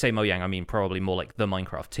say Mojang, I mean probably more like the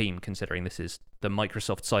Minecraft team, considering this is the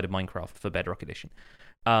Microsoft side of Minecraft for Bedrock Edition.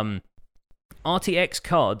 RTX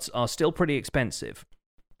cards are still pretty expensive,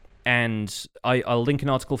 and I'll link an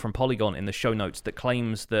article from Polygon in the show notes that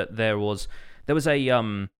claims that there was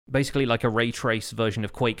a basically like a ray trace version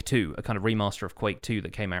of Quake 2, a kind of remaster of Quake 2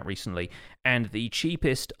 that came out recently, and the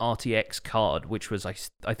cheapest RTX card, which was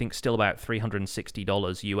I think still about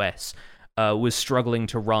 $360 US, was struggling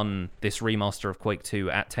to run this remaster of Quake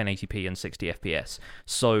 2 at 1080p and 60 FPS.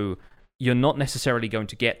 So you're not necessarily going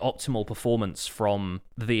to get optimal performance from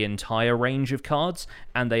the entire range of cards,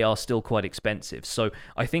 and they are still quite expensive. So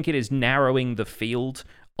I think it is narrowing the field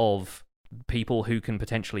of people who can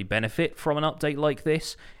potentially benefit from an update like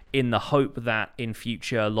this, in the hope that in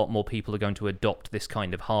future a lot more people are going to adopt this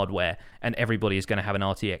kind of hardware and everybody is going to have an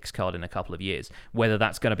RTX card in a couple of years. Whether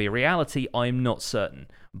that's going to be a reality, I'm not certain,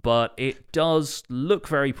 but it does look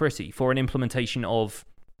very pretty for an implementation of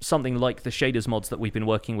something like the shaders mods that we've been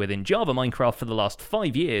working with in Java Minecraft for the last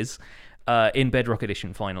 5 years in Bedrock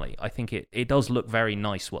Edition finally. I think it does look very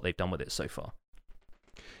nice what they've done with it so far.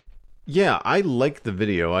 Yeah, I like the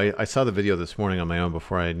video. I saw the video this morning on my own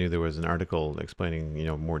before I knew there was an article explaining,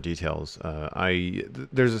 more details.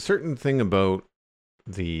 There's a certain thing about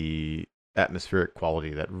the atmospheric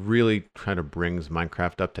quality that really kind of brings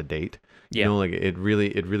Minecraft up to date. Yeah. Like it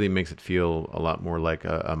really makes it feel a lot more like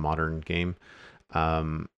a modern game.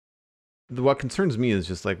 What concerns me is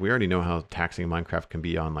just like we already know how taxing Minecraft can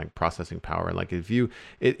be on like processing power. And like if you,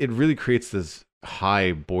 it really creates this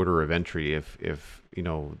high border of entry if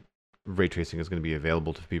ray tracing is going to be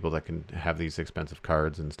available to people that can have these expensive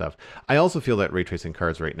cards and stuff. I also feel that ray tracing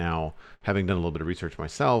cards right now, having done a little bit of research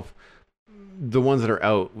myself, the ones that are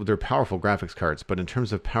out, they're powerful graphics cards, but in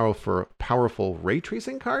terms of powerful ray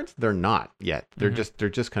tracing cards, they're not yet. They're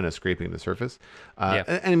just kind of scraping the surface.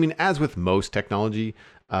 And I mean, as with most technology,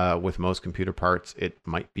 with most computer parts, it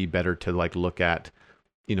might be better to like look at,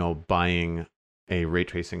 buying a ray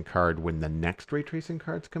tracing card when the next ray tracing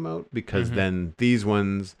cards come out, because then these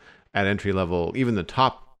ones at entry level, even the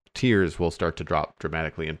top tiers, will start to drop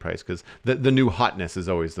dramatically in price because the new hotness is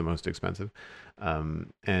always the most expensive.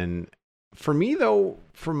 And for me, though,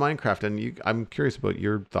 for Minecraft, and I'm curious about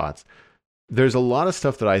your thoughts, there's a lot of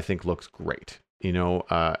stuff that I think looks great,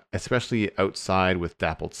 especially outside with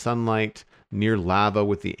dappled sunlight, near lava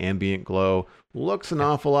with the ambient glow. Looks an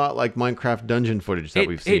awful lot like Minecraft dungeon footage that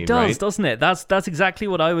we've seen, It does, right? doesn't it? That's exactly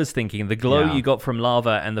what I was thinking. The glow you got from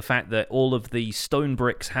lava and the fact that all of the stone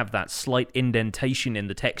bricks have that slight indentation in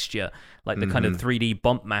the texture, like the kind of 3D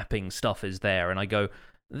bump mapping stuff is there. And I go,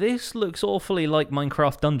 this looks awfully like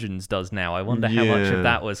Minecraft Dungeons does now. I wonder how much of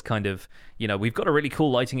that was kind of, we've got a really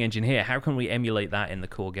cool lighting engine here. How can we emulate that in the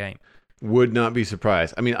core game? Would not be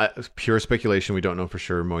surprised. I mean, pure speculation. We don't know for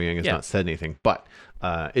sure. Mojang has not said anything, but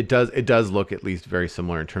it does look at least very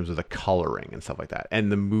similar in terms of the coloring and stuff like that,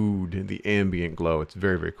 and the mood, the ambient glow. It's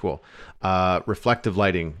very, very cool. Reflective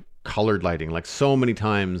lighting, colored lighting. Like so many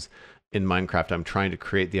times in Minecraft, I'm trying to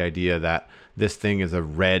create the idea that this thing is a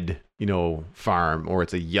red, farm, or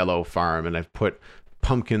it's a yellow farm, and I've put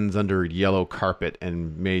pumpkins under yellow carpet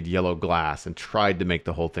and made yellow glass and tried to make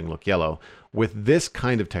the whole thing look yellow. With this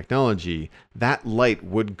kind of technology, that light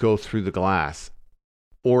would go through the glass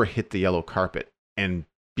or hit the yellow carpet and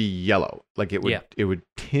be yellow. Like it would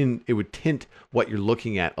tint what you're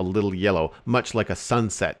looking at a little yellow, much like a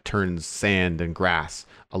sunset turns sand and grass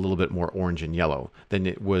a little bit more orange and yellow than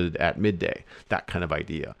it would at midday. That kind of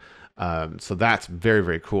idea. So that's very,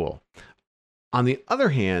 very cool. On the other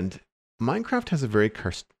hand, Minecraft has a very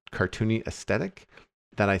cartoony aesthetic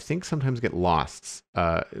that I think sometimes get lost.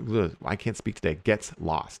 I can't speak today. Gets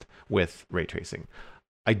lost with ray tracing.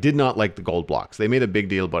 I did not like the gold blocks. They made a big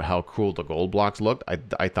deal about how cool the gold blocks looked.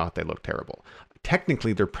 I thought they looked terrible.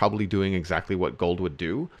 Technically, they're probably doing exactly what gold would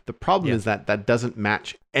do. The problem is that doesn't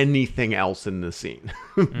match anything else in the scene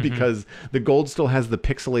because the gold still has the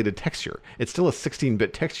pixelated texture. It's still a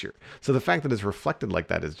 16-bit texture. So the fact that it's reflected like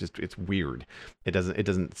that is just, it's weird. It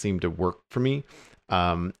doesn't seem to work for me.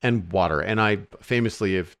 And water. And I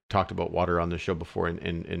famously have talked about water on the show before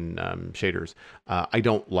in shaders. I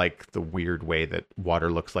don't like the weird way that water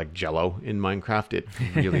looks like Jello in Minecraft. It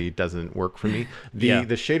really doesn't work for me. The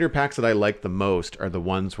shader packs that I like the most are the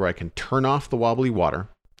ones where I can turn off the wobbly water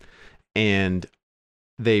and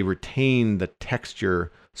they retain the texture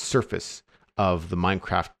surface of the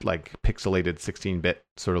Minecraft like pixelated 16-bit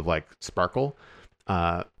sort of like sparkle.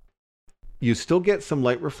 You still get some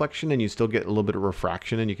light reflection and you still get a little bit of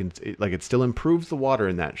refraction, and it still improves the water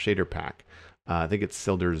in that shader pack. I think it's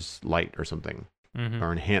Silder's Light or something,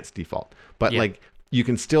 or Enhanced Default. But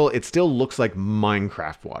it still looks like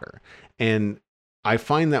Minecraft water. And I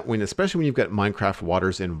find that especially when you've got Minecraft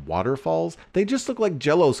waters in waterfalls, they just look like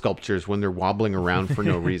Jello sculptures when they're wobbling around for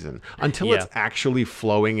no reason. Until it's actually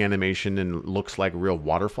flowing animation and looks like real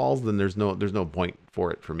waterfalls, then there's no point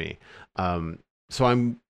for it for me. So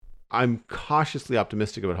I'm cautiously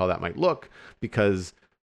optimistic about how that might look, because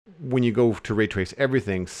when you go to ray trace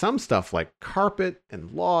everything, some stuff like carpet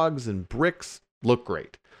and logs and bricks look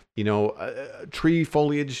great. Tree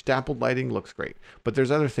foliage, dappled lighting looks great. But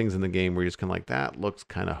there's other things in the game where you're just kind of like, that looks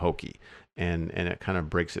kind of hokey, and it kind of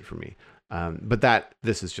breaks it for me. But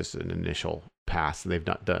this is just an initial pass. They've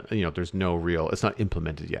not done, there's no real, it's not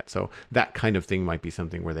implemented yet. So that kind of thing might be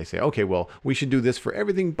something where they say, okay, well, we should do this for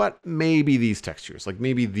everything, but maybe these textures, like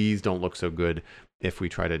maybe these don't look so good if we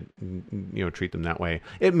try to, treat them that way.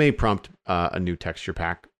 It may prompt a new texture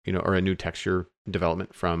pack, or a new texture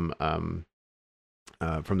development from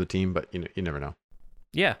the team, but you never know.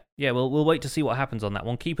 Yeah. We'll wait to see what happens on that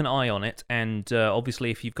one. Keep an eye on it, and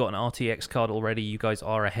obviously, if you've got an RTX card already, you guys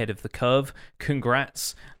are ahead of the curve.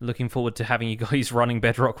 Congrats! Looking forward to having you guys running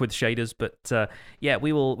Bedrock with shaders. But yeah,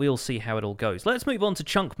 we'll see how it all goes. Let's move on to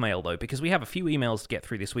chunk mail though, because we have a few emails to get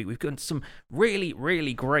through this week. We've got some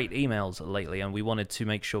really great emails lately, and we wanted to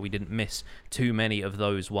make sure we didn't miss too many of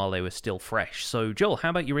those while they were still fresh. So, Joel,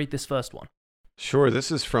 how about you read this first one? Sure,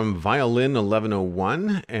 this is from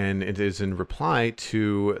Violin1101, and it is in reply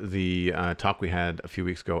to the talk we had a few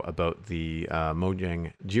weeks ago about the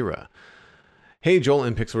Mojang Jira. Hey, Joel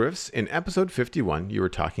and Pixel Riffs, in episode 51, you were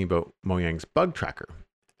talking about Mojang's bug tracker.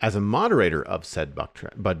 As a moderator of said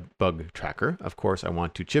bug tracker, of course, I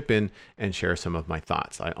want to chip in and share some of my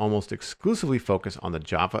thoughts. I almost exclusively focus on the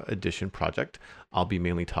Java Edition project. I'll be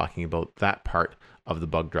mainly talking about that part of the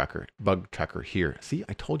bug tracker here. See,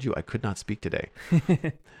 I told you I could not speak today.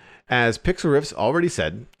 As Pixel Riffs already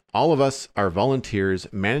said, all of us are volunteers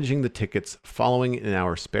managing the tickets following in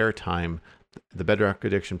our spare time. The Bedrock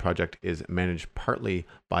Edition project is managed partly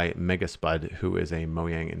by Megaspud, who is a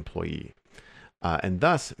Mojang employee. And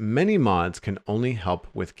thus, many mods can only help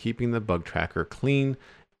with keeping the bug tracker clean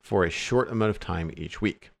for a short amount of time each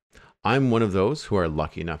week. I'm one of those who are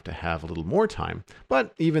lucky enough to have a little more time,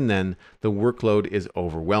 but even then, the workload is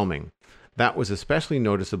overwhelming. That was especially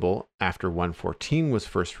noticeable after 1.14 was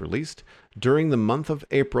first released. During the month of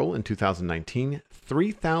April in 2019,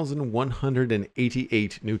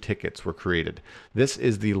 3,188 new tickets were created. This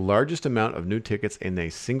is the largest amount of new tickets in a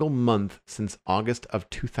single month since August of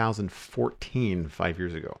 2014, 5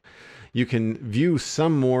 years ago. You can view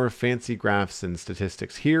some more fancy graphs and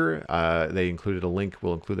statistics here. They included a link.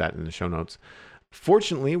 We'll include that in the show notes.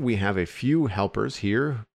 Fortunately, we have a few helpers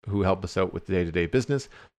here who help us out with the day-to-day business.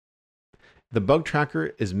 The bug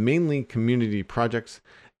tracker is mainly community projects,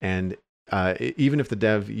 and even if the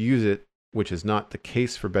dev use it, which is not the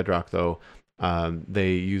case for Bedrock though,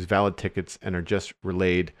 they use valid tickets and are just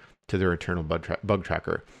relayed to their internal bug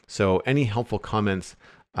tracker. So any helpful comments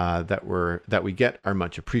that we get are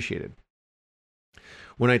much appreciated.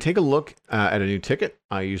 When I take a look at a new ticket,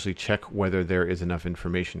 I usually check whether there is enough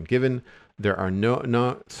information given. There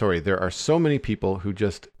are so many people who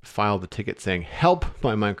just file the ticket saying, "Help,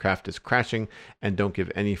 my Minecraft is crashing," and don't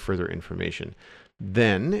give any further information.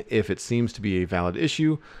 Then, if it seems to be a valid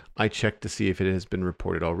issue, I check to see if it has been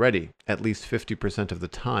reported already. At least 50% of the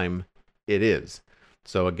time, it is.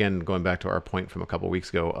 So again, going back to our point from a couple weeks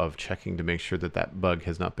ago of checking to make sure that that bug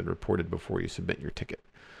has not been reported before you submit your ticket.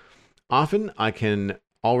 Often, I can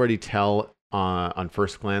already tell on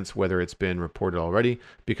first glance whether it's been reported already,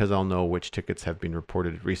 because I'll know which tickets have been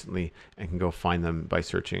reported recently and can go find them by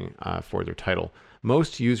searching for their title.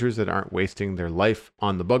 Most users that aren't wasting their life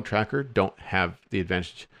on the bug tracker don't have the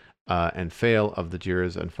advantage and fail of the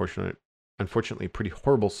Jira's unfortunately pretty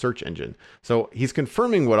horrible search engine. So he's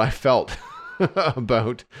confirming what I felt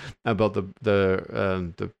about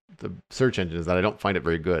the search engine, is that I don't find it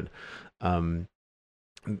very good.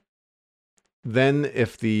 Then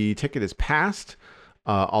if the ticket is passed,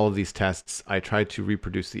 all of these tests, I try to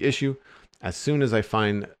reproduce the issue as soon as I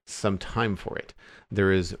find some time for it.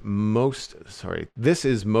 This is most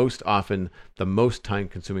often the most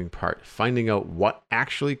time-consuming part, finding out what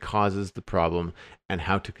actually causes the problem and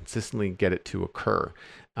how to consistently get it to occur.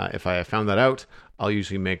 If I have found that out, I'll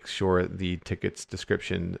usually make sure the ticket's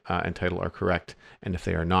description and title are correct, and if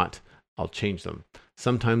they are not, I'll change them.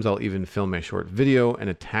 Sometimes I'll even film a short video and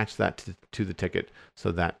attach that to the ticket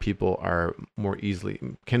so that people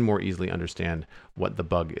can more easily understand what the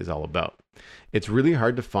bug is all about. It's really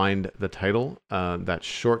hard to find the title that's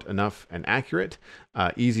short enough and accurate,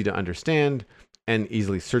 easy to understand, and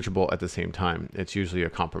easily searchable at the same time. It's usually a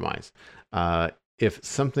compromise. If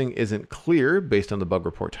something isn't clear based on the bug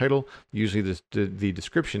report title, usually the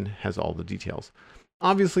description has all the details.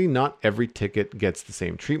 Obviously, not every ticket gets the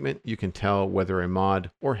same treatment. You can tell whether a mod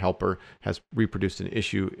or helper has reproduced an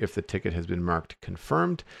issue if the ticket has been marked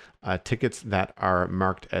confirmed. Tickets that are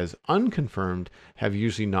marked as unconfirmed have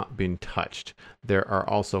usually not been touched. There are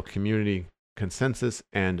also community consensus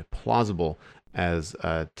and plausible as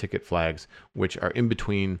ticket flags, which are in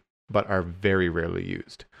between but are very rarely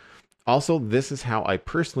used. Also, this is how I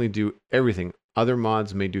personally do everything. Other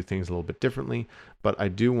mods may do things a little bit differently, but I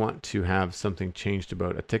do want to have something changed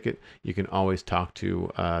about a ticket. You can always talk to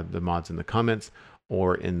the mods in the comments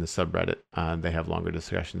or in the subreddit. They have longer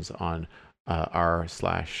discussions on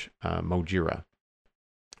r/Mojira.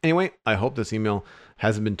 Anyway, I hope this email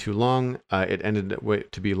hasn't been too long. It ended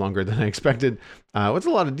to be longer than I expected. It's a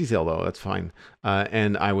lot of detail though, that's fine.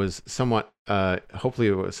 And I was somewhat hopefully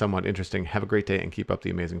it was somewhat interesting. Have a great day and keep up the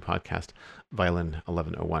amazing podcast, Violin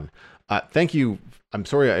 1101. Thank you. I'm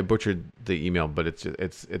sorry I butchered the email, but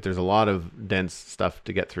there's a lot of dense stuff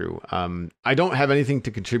to get through. I don't have anything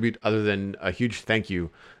to contribute other than a huge thank you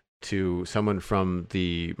to someone from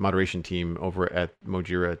the moderation team over at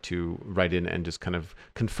Mojira to write in and just kind of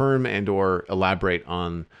confirm and or elaborate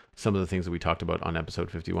on some of the things that we talked about on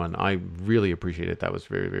episode 51. I really appreciate it. That was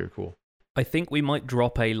very, very cool. I think we might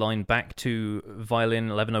drop a line back to Violin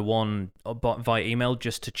 1101 via email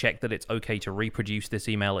just to check that it's okay to reproduce this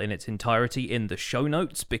email in its entirety in the show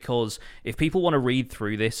notes, because if people want to read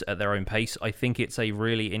through this at their own pace, I think it's a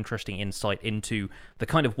really interesting insight into the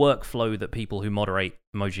kind of workflow that people who moderate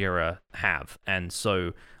Mojira have. And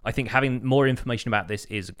so I think having more information about this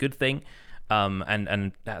is a good thing.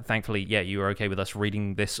 And thankfully, yeah, you were okay with us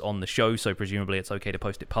reading this on the show, so presumably it's okay to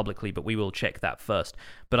post it publicly, but we will check that first.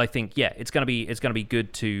 But I think, yeah, it's gonna be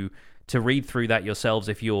good to read through that yourselves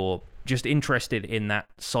if you're just interested in that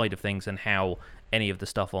side of things and how any of the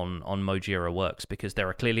stuff on Mojira works, because there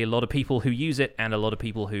are clearly a lot of people who use it and a lot of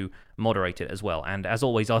people who moderate it as well. And as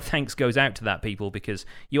always, our thanks goes out to that people, because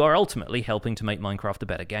you are ultimately helping to make Minecraft a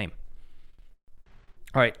better game.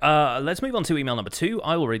 All right, let's move on to email number 2.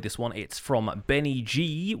 I will read this one. It's from Benny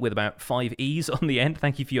G with about 5 E's on the end.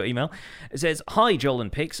 Thank you for your email. It says, "Hi, Joel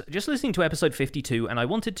and Pix. Just listening to episode 52, and I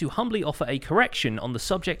wanted to humbly offer a correction on the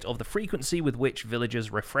subject of the frequency with which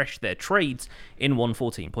villagers refresh their trades in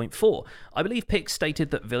 1.14.4. I believe Pix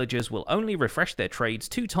stated that villagers will only refresh their trades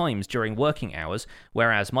 2 times during working hours,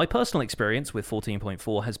 whereas my personal experience with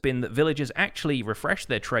 14.4 has been that villagers actually refresh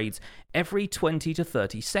their trades every 20 to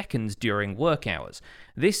 30 seconds during work hours.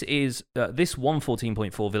 This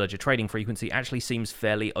 1.14.4 villager trading frequency actually seems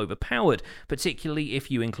fairly overpowered, particularly if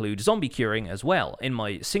you include zombie curing as well. In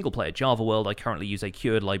my single-player Java world, I currently use a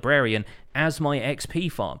cured librarian as my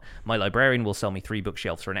XP farm. My librarian will sell me 3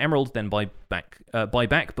 bookshelves for an emerald, then buy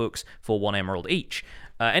back books for 1 emerald each.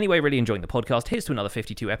 Anyway, really enjoying the podcast. Here's to another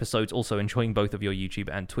 52 episodes. Also enjoying both of your YouTube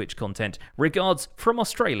and Twitch content. Regards from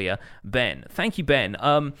Australia, Ben." Thank you, Ben.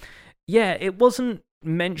 Yeah, it wasn't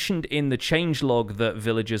mentioned in the changelog that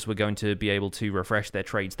villagers were going to be able to refresh their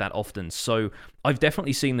trades that often, so I've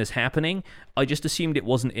definitely seen this happening. I just assumed it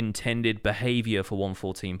wasn't intended behavior for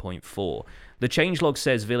 1.14.4. The changelog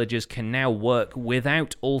says villagers can now work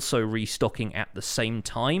without also restocking at the same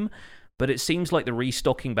time, but it seems like the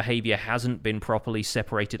restocking behavior hasn't been properly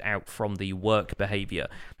separated out from the work behavior.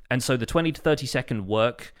 And so the 20 to 30 second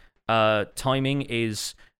work timing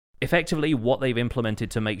is effectively what they've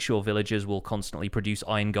implemented to make sure villagers will constantly produce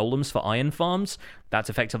iron golems for iron farms. That's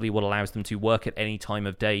effectively what allows them to work at any time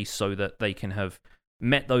of day so that they can have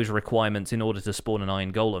met those requirements in order to spawn an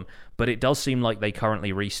iron golem. But it does seem like they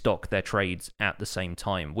currently restock their trades at the same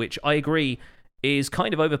time, which I agree is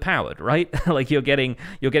kind of overpowered, right? Like you're getting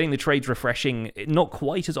the trades refreshing not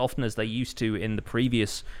quite as often as they used to in the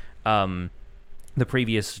previous versions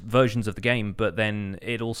of the game, but then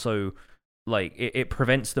it also it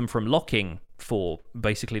prevents them from locking for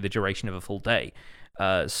basically the duration of a full day.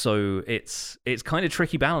 So it's kind of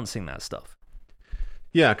tricky balancing that stuff.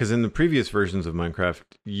 Yeah, because in the previous versions of Minecraft,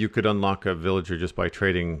 you could unlock a villager just by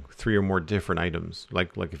trading 3 or more different items.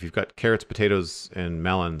 Like if you've got carrots, potatoes, and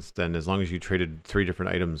melons, then as long as you traded 3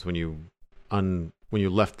 different items, when you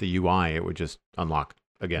left the UI, it would just unlock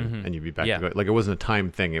again, and you'd be back to go. Like it wasn't a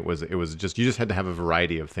time thing. It was just you just had to have a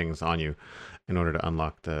variety of things on you in order to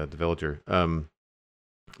unlock the villager. I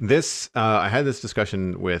had this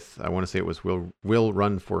discussion with, I want to say it was Will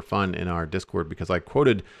Run for Fun in our Discord, because I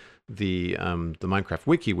quoted the Minecraft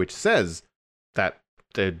wiki, which says that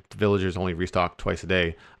the villagers only restock twice a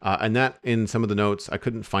day, and that in some of the notes I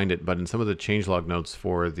couldn't find it, but in some of the changelog notes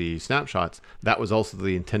for the snapshots, that was also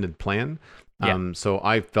the intended plan. So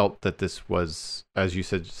I felt that this was, as you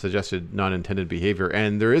suggested, non-intended behavior,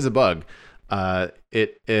 and there is a bug.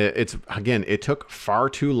 It took far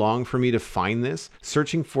too long for me to find this.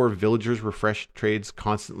 Searching for villagers refresh trades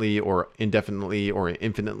constantly or indefinitely or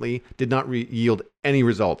infinitely did not yield any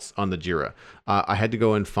results on the Jira. I had to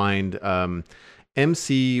go and find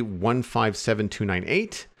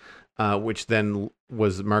MC157298, which then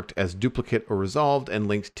was marked as duplicate or resolved and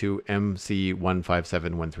linked to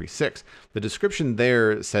MC157136. The description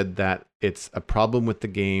there said that it's a problem with the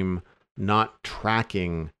game not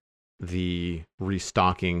tracking the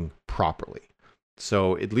restocking properly.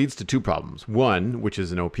 So it leads to 2 problems. 1, which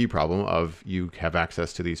is an OP problem of you have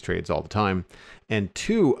access to these trades all the time. And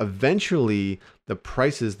 2, eventually the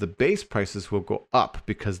base prices will go up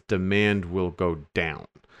because demand will go down.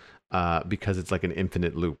 Because it's like an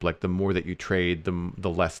infinite loop. Like the more that you trade, the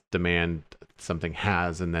less demand something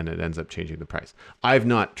has, and then it ends up changing the price. I've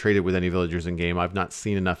not traded with any villagers in game. I've not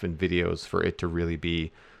seen enough in videos for it to really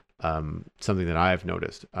be something that I've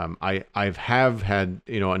noticed. I've had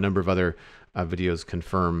a number of other videos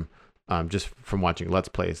confirm just from watching Let's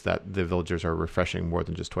Plays that the villagers are refreshing more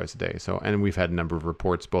than just twice a day. So, and we've had a number of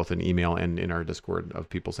reports both in email and in our Discord of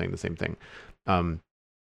people saying the same thing.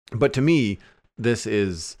 But to me, this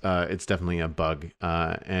is it's definitely a bug,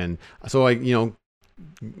 and so I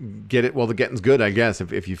get it. Well, the getting's good, I guess,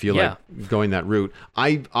 if you feel like going that route.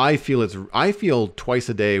 I feel twice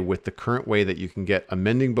a day with the current way that you can get a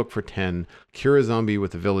mending book for 10, cure a zombie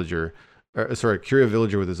with a villager, cure a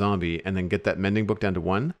villager with a zombie, and then get that mending book down to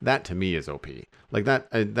 1. That to me is OP. Like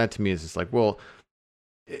that to me is just like, well,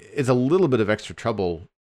 it's a little bit of extra trouble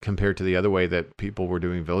compared to the other way that people were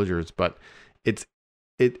doing villagers, but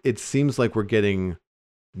it seems like we're getting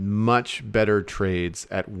much better trades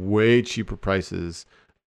at way cheaper prices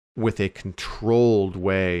with a controlled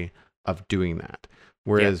way of doing that.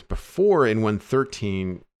 Whereas before in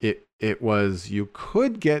 1.13, it was, you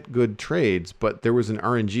could get good trades, but there was an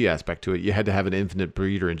RNG aspect to it. You had to have an infinite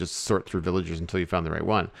breeder and just sort through villagers until you found the right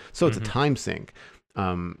one. So it's a time sink.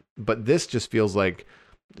 But this just feels like,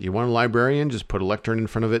 you want a librarian, just put a lectern in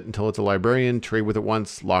front of it until it's a librarian, trade with it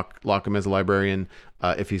once, lock him as a librarian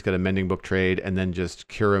if he's got a mending book trade, and then just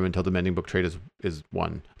cure him until the mending book trade is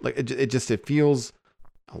won. Like it feels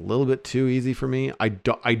a little bit too easy for me. I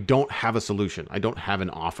don't have a solution. I don't have an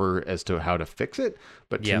offer as to how to fix it.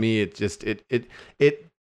 But to me, it just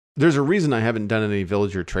there's a reason I haven't done any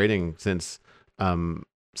villager trading since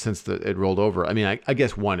it rolled over. I mean, I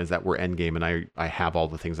guess one is that we're endgame and I have all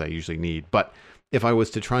the things I usually need, but if I was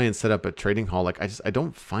to try and set up a trading hall, like I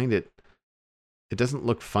don't find it doesn't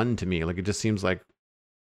look fun to me. Like it just seems like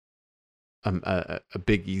a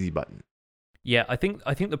big easy button. Yeah, I think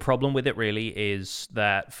the problem with it really is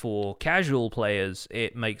that for casual players,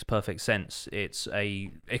 it makes perfect sense. It's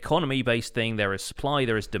a economy-based thing. There is supply,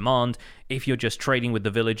 there is demand. If you're just trading with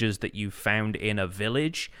the villagers that you found in a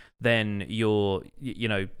village, then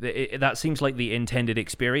that seems like the intended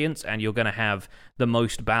experience, and you're going to have the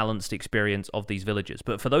most balanced experience of these villages.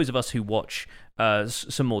 But for those of us who watch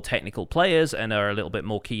some more technical players and are a little bit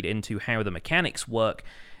more keyed into how the mechanics work,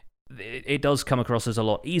 it does come across as a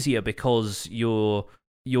lot easier because you're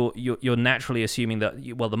naturally assuming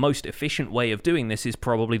that, well, the most efficient way of doing this is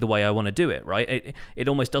probably the way I want to do it, right? It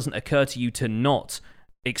almost doesn't occur to you to not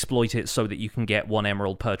exploit it so that you can get 1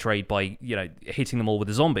 emerald per trade by hitting them all with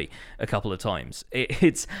a zombie a couple of times.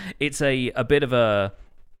 It's a bit of a,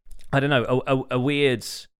 I don't know, a weird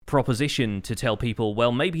proposition to tell people,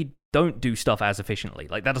 well, maybe don't do stuff as efficiently.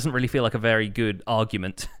 Like, that doesn't really feel like a very good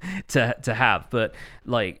argument to have, but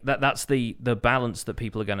like that's the balance that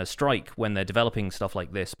people are going to strike when they're developing stuff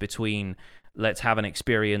like this, between let's have an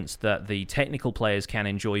experience that the technical players can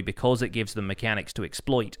enjoy because it gives them mechanics to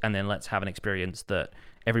exploit, and then let's have an experience that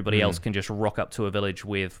everybody else can just rock up to a village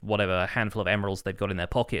with whatever handful of emeralds they've got in their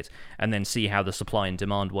pocket and then see how the supply and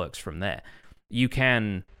demand works from there. You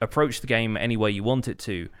can approach the game any way you want it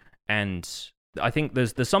to, and I think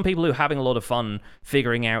there's some people who are having a lot of fun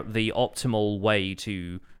figuring out the optimal way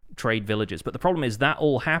to trade villages. But the problem is that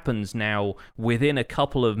all happens now within a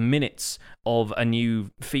couple of minutes of a new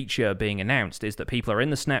feature being announced, is that people are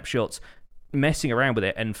in the snapshots messing around with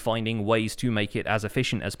it and finding ways to make it as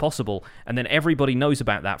efficient as possible, and then everybody knows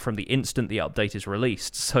about that from the instant the update is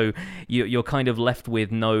released. So you're kind of left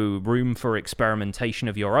with no room for experimentation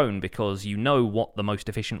of your own, because you know what the most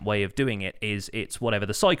efficient way of doing it is. It's whatever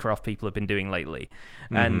the Psycraft people have been doing lately,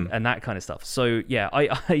 and that kind of stuff. So yeah,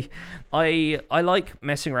 I like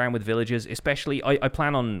messing around with villagers, especially I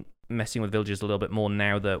plan on messing with villagers a little bit more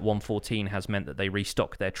now that 1.14 has meant that they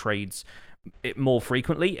restock their trades more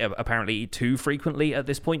frequently, apparently too frequently at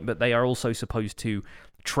this point, but they are also supposed to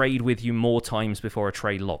trade with you more times before a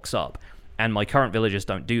trade locks up, and my current villagers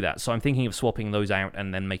don't do that. So I'm thinking of swapping those out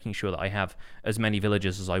and then making sure that I have as many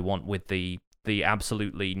villagers as I want with the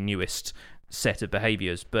absolutely newest set of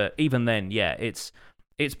behaviors. But even then, yeah, it's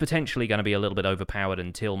potentially going to be a little bit overpowered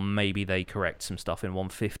until maybe they correct some stuff in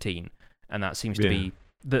 1.15, and that seems to be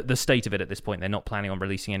the state of it at this point. They're not planning on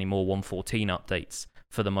releasing any more 1.14 updates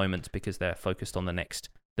for the moment because they're focused on the next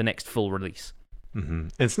full release.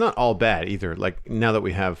 And it's not all bad either. Like, now that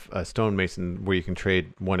we have a stonemason where you can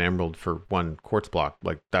trade 1 emerald for 1 quartz block,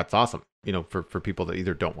 like, that's awesome. For people that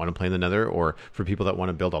either don't want to play in the Nether, or for people that want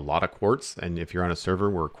to build a lot of quartz, and if you're on a server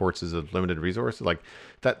where quartz is a limited resource, like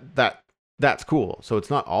that's cool. So it's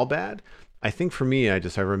not all bad. I think for me, I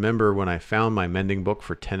remember when I found my mending book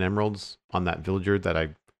for 10 emeralds on that villager that I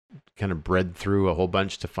kind of bred through a whole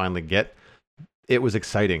bunch to finally get. It was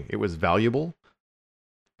exciting. It was valuable.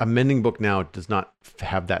 a mending book now does not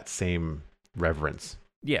have that same reverence.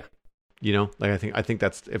 Yeah. You know, like I think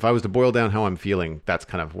that's, if I was to boil down how I'm feeling, that's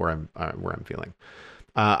kind of where I'm feeling.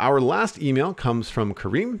 Our last email comes from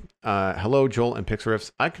Kareem. Hello, Joel and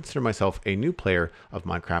Pixariffs. I consider myself a new player of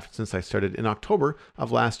Minecraft since I started in October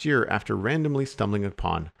of last year after randomly stumbling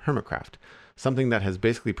upon Hermitcraft. Something that has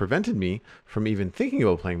basically prevented me from even thinking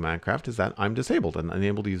about playing Minecraft is that I'm disabled and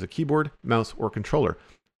unable to use a keyboard, mouse, or controller.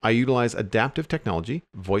 I utilize adaptive technology,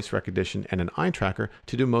 voice recognition, and an eye tracker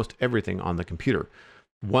to do most everything on the computer.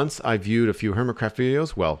 Once I viewed a few Hermitcraft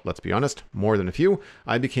videos, well, let's be honest, more than a few,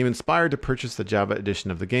 I became inspired to purchase the Java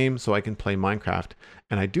edition of the game so I can play Minecraft,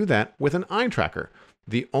 and I do that with an eye tracker.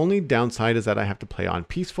 The only downside is that I have to play on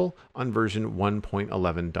Peaceful on version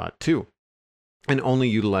 1.11.2, and only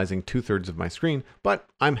utilizing 2/3 of my screen, but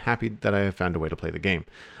I'm happy that I have found a way to play the game.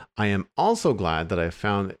 I am also glad that I have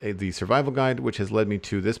found the survival guide, which has led me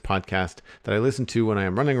to this podcast that I listen to when I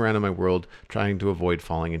am running around in my world trying to avoid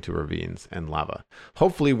falling into ravines and lava.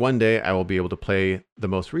 Hopefully one day I will be able to play the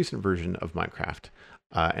most recent version of Minecraft.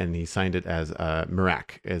 And he signed it as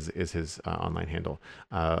Mirak is his online handle.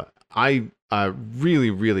 I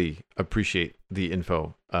really, really appreciate the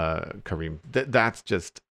info, Kareem. That's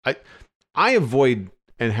just... I avoid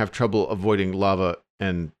and have trouble avoiding lava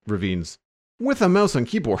and ravines with a mouse and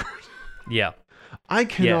keyboard. Yeah. I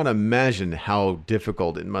cannot imagine how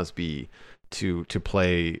difficult it must be to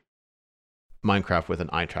play Minecraft with an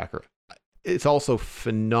eye tracker. It's also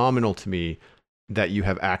phenomenal to me that you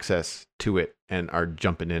have access to it and are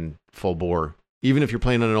jumping in full bore. Even if you're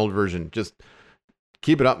playing on an old version, just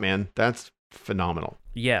keep it up, man. That's phenomenal.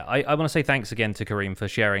 Yeah, I want to say thanks again to Kareem for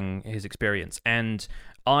sharing his experience. And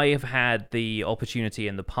I have had the opportunity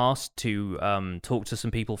in the past to talk to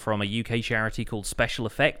some people from a UK charity called Special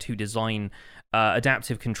Effect who design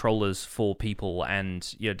adaptive controllers for people,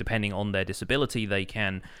 and depending on their disability, they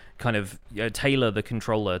can kind of tailor the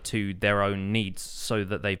controller to their own needs, so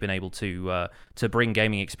that they've been able to bring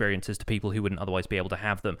gaming experiences to people who wouldn't otherwise be able to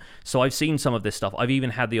have them. So I've seen some of this stuff. I've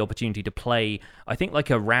even had the opportunity to play, I think, like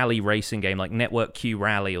a rally racing game, like Network Q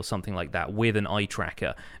Rally or something like that, with an eye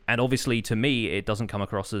tracker. And obviously, to me, it doesn't come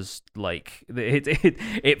across as like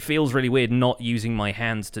it feels really weird not using my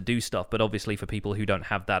hands to do stuff. But obviously, for people who don't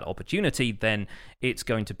have that opportunity, then it's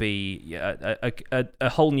going to be a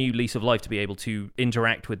whole new lease of life to be able to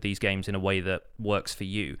interact with these games in a way that works for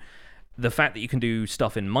you. The fact that you can do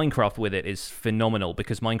stuff in Minecraft with it is phenomenal,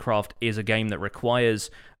 because Minecraft is a game that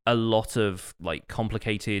requires a lot of like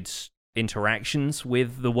complicated interactions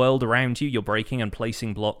with the world around you. You're breaking and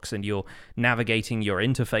placing blocks, and you're navigating your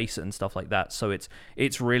interface and stuff like that. So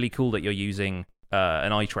it's really cool that you're using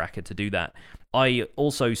an eye tracker to do that. I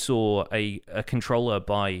also saw a controller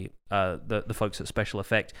by the folks at Special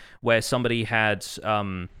Effect where somebody had,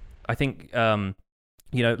 I think,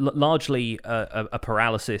 largely a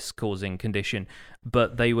paralysis-causing condition,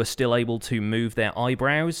 but they were still able to move their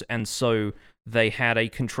eyebrows, and so they had a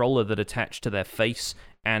controller that attached to their face,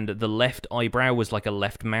 and the left eyebrow was like a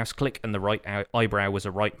left mouse click, and the right eyebrow was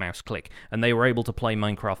a right mouse click, and they were able to play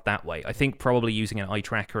Minecraft that way. I think probably using an eye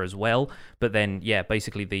tracker as well, but then, yeah,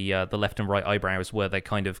 basically the left and right eyebrows were their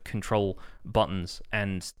kind of control buttons,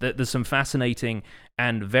 and there's some fascinating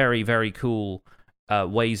and very, very cool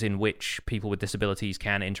ways in which people with disabilities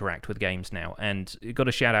can interact with games now. And got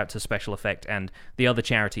a shout out to Special Effect and the other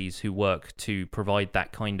charities who work to provide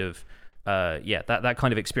that kind of that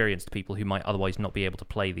kind of experience to people who might otherwise not be able to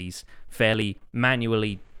play these fairly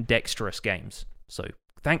manually dexterous games. So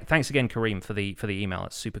thanks again, Kareem, for the email.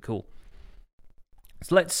 That's super cool.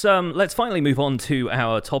 So let's finally move on to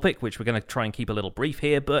our topic, which we're going to try and keep a little brief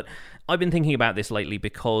here, but I've been thinking about this lately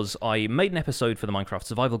because I made an episode for the Minecraft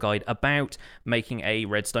Survival Guide about making a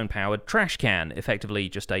redstone-powered trash can, effectively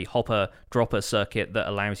just a hopper-dropper circuit that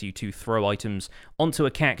allows you to throw items onto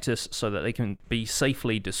a cactus so that they can be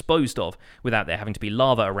safely disposed of without there having to be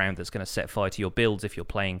lava around that's going to set fire to your builds if you're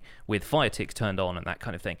playing with fire tick turned on and that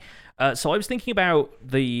kind of thing. So I was thinking about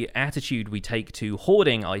the attitude we take to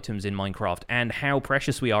hoarding items in Minecraft and how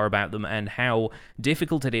precious we are about them and how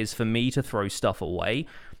difficult it is for me to throw stuff away,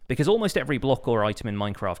 because almost every block or item in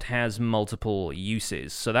Minecraft has multiple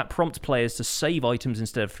uses, so that prompts players to save items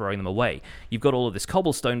instead of throwing them away. You've got all of this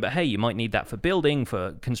cobblestone, but hey, you might need that for building,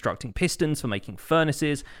 for constructing pistons, for making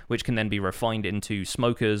furnaces, which can then be refined into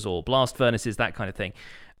smokers or blast furnaces, that kind of thing.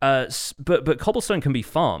 But cobblestone can be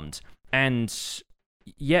farmed, and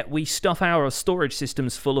yet we stuff our storage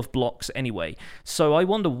systems full of blocks anyway. So I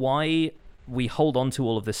wonder why we hold on to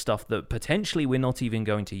all of this stuff that potentially we're not even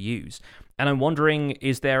going to use. And I'm wondering,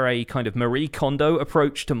 is there a kind of Marie Kondo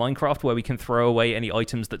approach to Minecraft where we can throw away any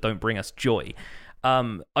items that don't bring us joy?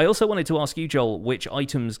 I also wanted to ask you, Joel, which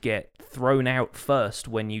items get thrown out first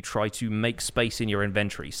when you try to make space in your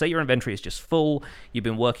inventory. Say your inventory is just full, you've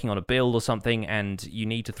been working on a build or something, and you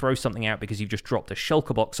need to throw something out because you've just dropped a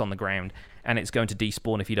shulker box on the ground, and it's going to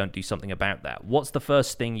despawn if you don't do something about that. What's the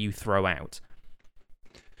first thing you throw out?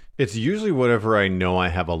 It's usually whatever I know I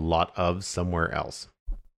have a lot of somewhere else.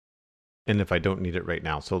 And if I don't need it right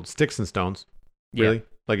now. So sticks and stones, really. Yeah.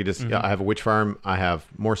 Like it just, I have a witch farm. I have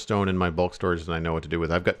more stone in my bulk storage than I know what to do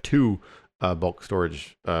with. I've got 2 bulk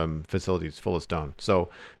storage facilities full of stone. So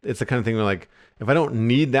it's the kind of thing where, like, if I don't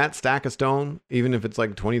need that stack of stone, even if it's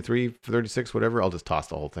like 23, 36, whatever, I'll just toss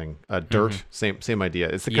the whole thing. Dirt, same idea.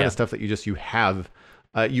 It's the kind of stuff that you have.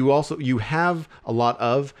 You have a lot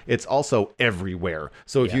of. It's also everywhere.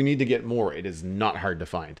 So if you need to get more, it is not hard to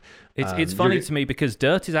find. It's funny to me because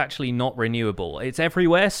dirt is actually not renewable. It's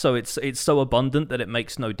everywhere, so it's so abundant that it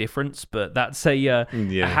makes no difference. But that's a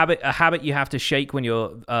habit you have to shake when you're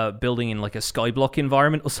building in like a skyblock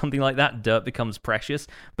environment or something like that. Dirt becomes precious,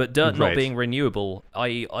 but dirt not being renewable,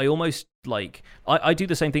 I almost like I do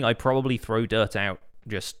the same thing. I probably throw dirt out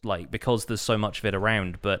just like because there's so much of it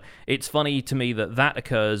around. But it's funny to me that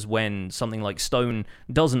occurs when something like stone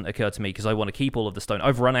doesn't occur to me because I want to keep all of the stone.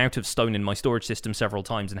 I've run out of stone in my storage system several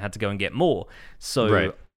times and had to go and get more.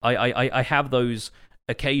 So I have those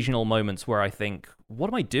occasional moments where I think, what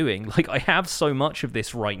am I doing? Like, I have so much of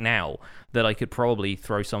this right now that I could probably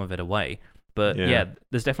throw some of it away. But yeah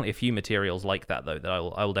there's definitely a few materials like that though that I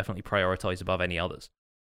will definitely prioritize above any others.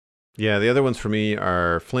 Yeah, the other ones for me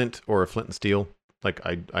are flint or flint and steel. Like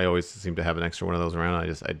I always seem to have an extra one of those around.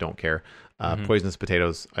 I don't care. Poisonous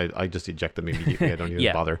potatoes, I just eject them immediately. I don't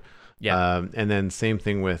even bother. Yeah. And then same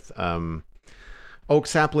thing with oak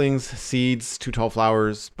saplings, seeds, 2 tall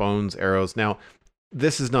flowers, bones, arrows. Now,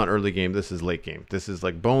 this is not early game. This is late game. This is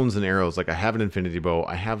like bones and arrows. Like I have an infinity bow.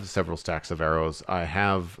 I have several stacks of arrows. I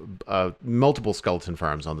have multiple skeleton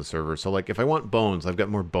farms on the server. So like if I want bones, I've got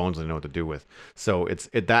more bones than I know what to do with. So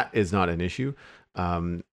that is not an issue.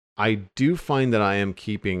 I do find that I am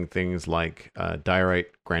keeping things like diorite,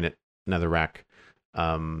 granite, netherrack,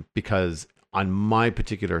 because on my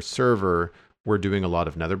particular server, we're doing a lot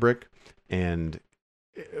of nether brick, and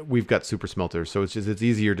we've got super smelters. So it's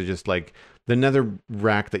easier to just like the nether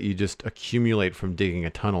rack that you just accumulate from digging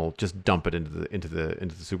a tunnel, just dump it into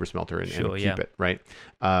the super smelter and keep it, right?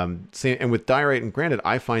 Same, and with diorite and granite,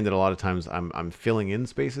 I find that a lot of times I'm filling in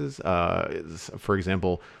spaces. For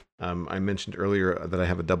example, I mentioned earlier that I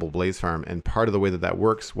have a double blaze farm, and part of the way that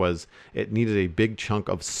works was it needed a big chunk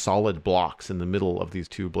of solid blocks in the middle of these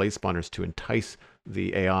 2 blaze spawners to entice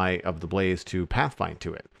the AI of the blaze to pathfind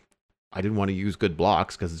to it. I didn't want to use good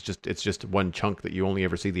blocks because it's just one chunk that you only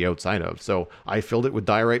ever see the outside of. So I filled it with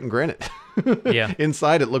diorite and granite. Yeah.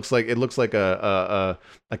 Inside it looks like a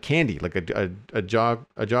candy, like a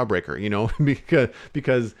jawbreaker, you know,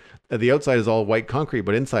 because the outside is all white concrete,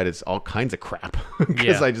 but inside it's all kinds of crap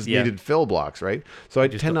because I just needed fill blocks, right? So I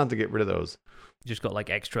tend not to get rid of those. Just got like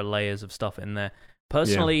extra layers of stuff in there.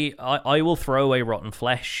 Personally, I will throw away rotten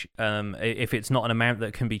flesh if it's not an amount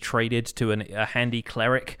that can be traded to a handy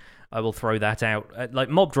cleric. I will throw that out. Like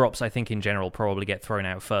mob drops, I think in general probably get thrown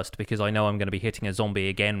out first because I know I'm going to be hitting a zombie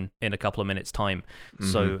again in a couple of minutes' time.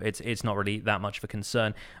 So it's not really that much of a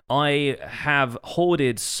concern. I have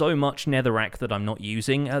hoarded so much netherrack that I'm not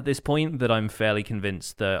using at this point that I'm fairly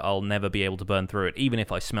convinced that I'll never be able to burn through it, even if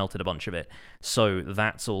I smelted a bunch of it. So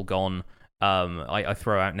that's all gone. I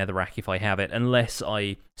throw out netherrack if I have it, unless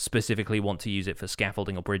I specifically want to use it for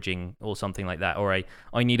scaffolding or bridging or something like that, or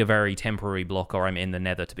I need a very temporary block, or I'm in the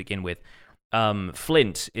nether to begin with.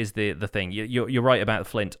 Flint is the thing. You're right about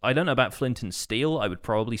flint. I don't know about flint and steel. I would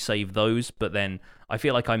probably save those, but then I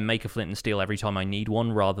feel like I make a flint and steel every time I need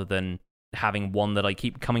one, rather than having one that I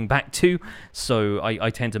keep coming back to. So I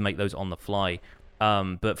tend to make those on the fly.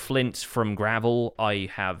 But flint from gravel, I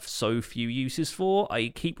have so few uses for. I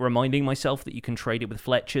keep reminding myself that you can trade it with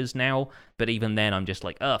Fletchers now, but even then I'm just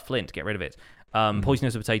like, flint, get rid of it.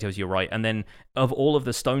 Poisonous potatoes, you're right. And then of all of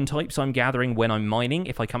the stone types I'm gathering when I'm mining,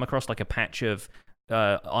 if I come across like a patch of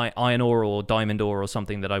iron ore or diamond ore or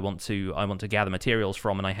something that I want to gather materials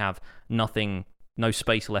from, and I have no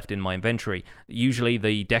space left in my inventory, usually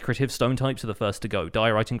the decorative stone types are the first to go.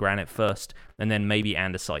 Diorite and granite first, and then maybe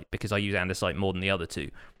andesite, because I use andesite more than the other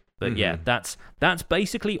 2. But yeah, that's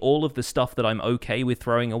basically all of the stuff that I'm okay with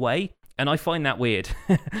throwing away, and I find that weird,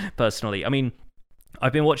 personally. I mean,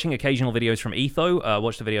 I've been watching occasional videos from Etho.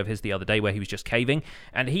 Watched a video of his the other day where he was just caving,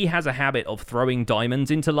 and he has a habit of throwing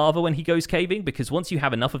diamonds into lava when he goes caving, because once you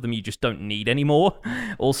have enough of them, you just don't need any more.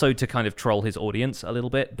 Also to kind of troll his audience a little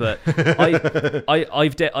bit. But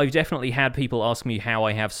I've definitely had people ask me how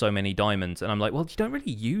I have so many diamonds, and I'm like, well, you don't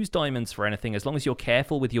really use diamonds for anything as long as you're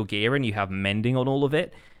careful with your gear and you have mending on all of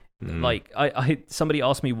it. Like somebody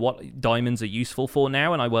asked me what diamonds are useful for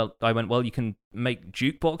now, and I went, well, you can make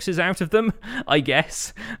jukeboxes out of them, I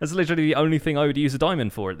guess. That's literally the only thing I would use a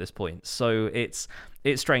diamond for at this point. So it's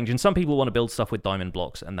strange, and some people want to build stuff with diamond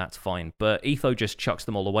blocks, and that's fine. But Etho just chucks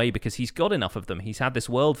them all away because he's got enough of them. He's had this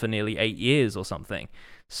world for nearly 8 years or something.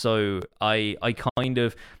 So I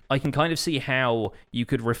can kind of see how you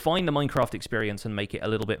could refine the Minecraft experience and make it a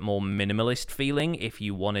little bit more minimalist feeling if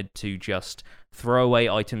you wanted to just throw away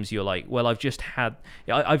items you're like, well,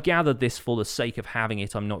 I've gathered this for the sake of having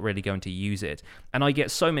it, I'm not really going to use it. And I get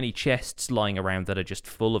so many chests lying around that are just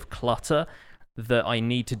full of clutter that I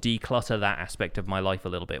need to declutter that aspect of my life a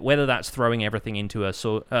little bit. Whether that's throwing everything into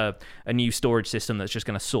a new storage system that's just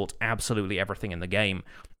going to sort absolutely everything in the game,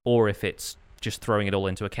 or if it's just throwing it all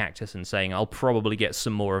into a cactus and saying, I'll probably get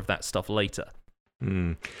some more of that stuff later.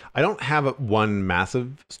 I don't have one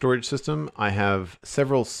massive storage system. I have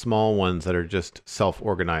several small ones that are just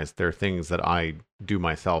self-organized. They're things that I do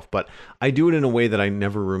myself, but I do it in a way that I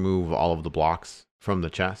never remove all of the blocks from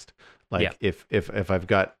the chest. Like if I've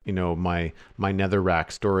got, my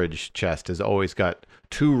netherrack storage chest has always got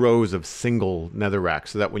 2 rows of single netherrack,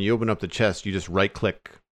 so that when you open up the chest, you just right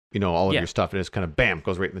click, all of your stuff, and it's kind of bam,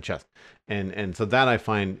 goes right in the chest. And so that I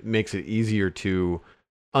find makes it easier to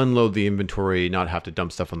unload the inventory, not have to dump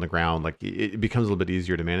stuff on the ground. Like it becomes a little bit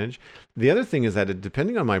easier to manage. The other thing is that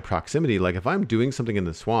depending on my proximity, like if I'm doing something in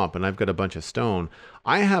the swamp and I've got a bunch of stone,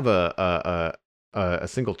 I have a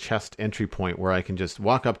single chest entry point where I can just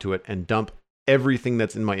walk up to it and dump everything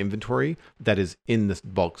that's in my inventory that is in this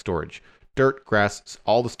bulk storage. Dirt, grass,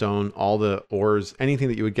 all the stone, all the ores, anything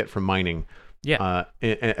that you would get from mining,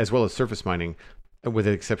 as well as surface mining, with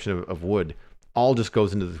the exception of wood, all just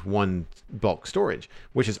goes into this one bulk storage,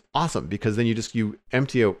 which is awesome because then you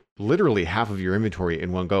empty out literally half of your inventory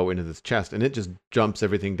in one go into this chest, and it just jumps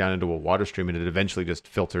everything down into a water stream, and it eventually just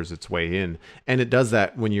filters its way in. And it does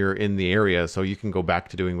that when you're in the area, so you can go back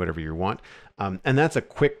to doing whatever you want. And that's a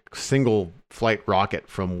quick single flight rocket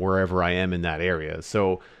from wherever I am in that area.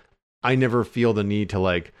 So I never feel the need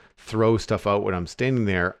to throw stuff out when I'm standing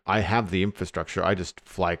there. I have the infrastructure. I just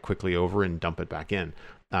fly quickly over and dump it back in.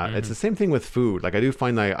 It's the same thing with food. Like I do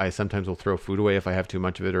find that I sometimes will throw food away if I have too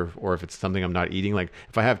much of it, or if it's something I'm not eating. Like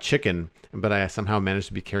if I have chicken, but I somehow manage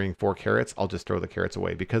to be carrying 4 carrots, I'll just throw the carrots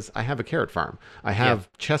away because I have a carrot farm. I have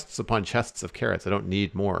chests upon chests of carrots. I don't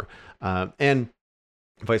need more. And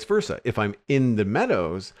vice versa. If I'm in the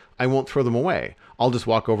meadows, I won't throw them away. I'll just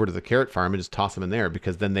walk over to the carrot farm and just toss them in there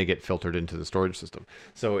because then they get filtered into the storage system.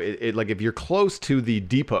 So it like if you're close to the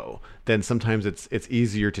depot, then sometimes it's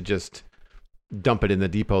easier to just dump it in the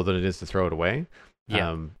depot than it is to throw it away.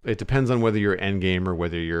 It depends on whether you're end game or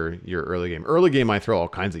whether you're early game. Early game, I throw all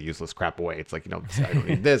kinds of useless crap away. It's like, I don't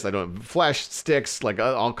need this. I don't flesh, sticks, like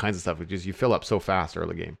all kinds of stuff. Because you fill up so fast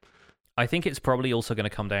early game. I think it's probably also going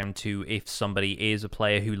to come down to if somebody is a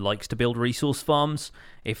player who likes to build resource farms,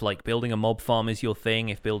 if building a mob farm is your thing,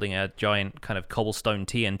 if building a giant kind of cobblestone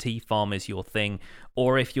TNT farm is your thing,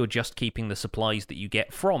 or if you're just keeping the supplies that you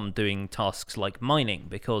get from doing tasks like mining,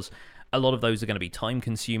 because a lot of those are going to be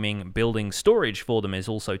time-consuming. Building storage for them is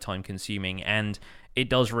also time-consuming, and it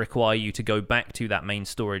does require you to go back to that main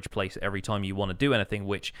storage place every time you want to do anything,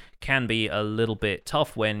 which can be a little bit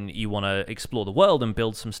tough when you want to explore the world and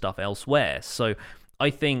build some stuff elsewhere. So I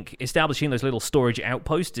think establishing those little storage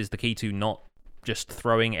outposts is the key to not just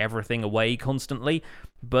throwing everything away constantly.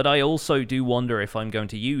 But I also do wonder if I'm going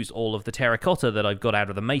to use all of the terracotta that I've got out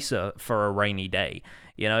of the mesa for a rainy day.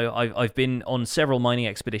 I've been on several mining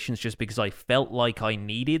expeditions just because I felt like I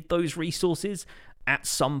needed those resources at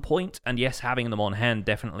some point. And yes, having them on hand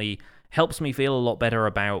definitely helps me feel a lot better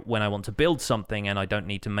about when I want to build something and I don't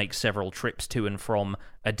need to make several trips to and from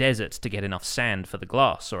a desert to get enough sand for the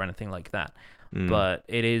glass or anything like that. But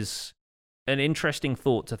it is an interesting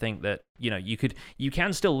thought to think that, you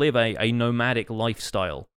can still live a nomadic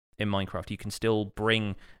lifestyle in Minecraft. You can still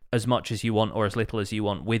bring as much as you want or as little as you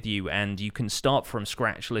want with you, and you can start from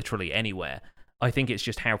scratch literally anywhere. I think it's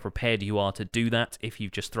just how prepared you are to do that if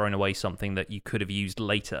you've just thrown away something that you could have used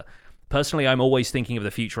later. Personally, I'm always thinking of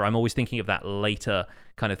the future. I'm always thinking of that later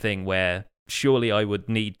kind of thing where surely I would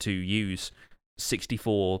need to use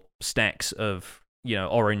 64 stacks of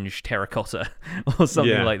orange terracotta or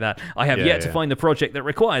something like that. I have yet to find the project that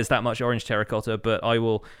requires that much orange terracotta, but I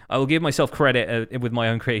will give myself credit with my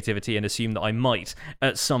own creativity and assume that I might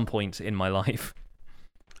at some point in my life.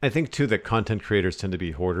 I think too that content creators tend to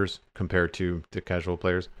be hoarders compared to the casual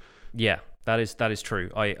players. Yeah, that is true.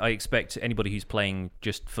 I expect anybody who's playing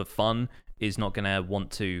just for fun is not going to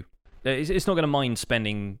want to. It's not going to mind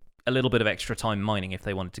spending a little bit of extra time mining if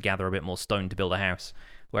they wanted to gather a bit more stone to build a house.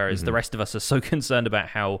 Whereas the rest of us are so concerned about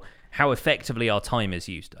how effectively our time is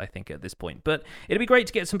used, I think, at this point. But it'd be great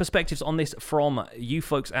to get some perspectives on this from you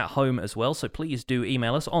folks at home as well, so please do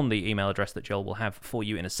email us on the email address that Joel will have for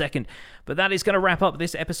you in a second. But that is going to wrap up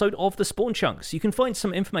this episode of The Spawn Chunks. You can find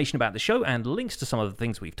some information about the show and links to some of the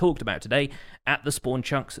things we've talked about today at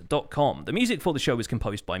thespawnchunks.com. The music for the show is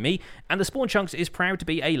composed by me, and The Spawn Chunks is proud to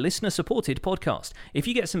be a listener-supported podcast. If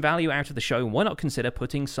you get some value out of the show, why not consider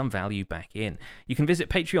putting some value back in? You can visit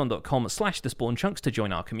patreon.com/thespawnchunks to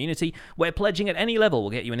join our community, where pledging at any level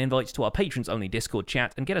will get you an invite to our patrons-only Discord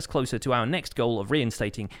chat and get us closer to our next goal of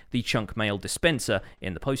reinstating the chunk mail dispenser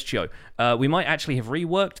in the post-show. We might actually have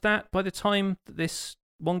reworked that by the time this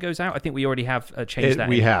one goes out. I think we already have changed that.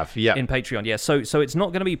 In Patreon, yeah. So it's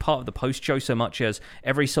not going to be part of the post show so much as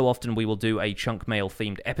every so often we will do a chunk mail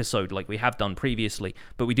themed episode like we have done previously.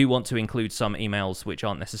 But we do want to include some emails which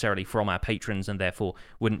aren't necessarily from our patrons and therefore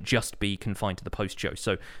wouldn't just be confined to the post show.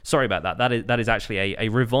 So sorry about that. That is actually a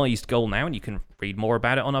revised goal now, and you can read more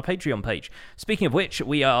about it on our Patreon page. Speaking of which,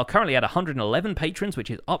 we are currently at 111 patrons,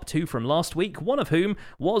 which is up 2 from last week. One of whom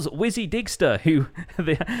was Wizzy Digster, who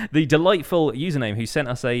the delightful username who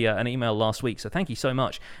sent us an email last week, so thank you so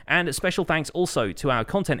much. And special thanks also to our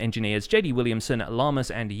content engineers JD Williamson,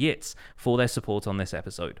 Lamas, and Yitz for their support on this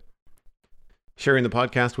episode. Sharing the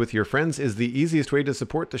podcast with your friends is the easiest way to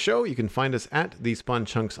support the show. You can find us at The Spawn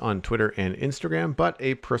Chunks on Twitter and Instagram, but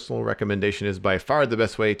a personal recommendation is by far the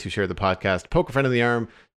best way to share the podcast. Poke a friend in the arm,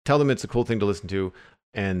 tell them it's a cool thing to listen to,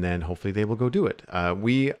 and then hopefully they will go do it.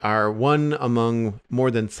 We are one among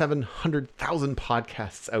more than 700,000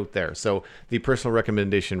 podcasts out there. So the personal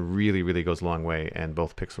recommendation really, really goes a long way, and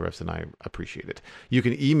both Pixel Riffs and I appreciate it. You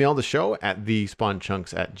can email the show at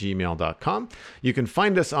thespawnchunks@gmail.com. You can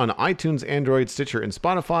find us on iTunes, Android, Stitcher, and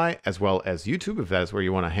Spotify, as well as YouTube, if that is where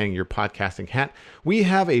you want to hang your podcasting hat. We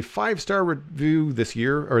have a 5-star review this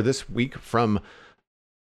week from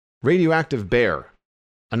Radioactive Bear,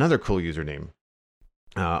 another cool username.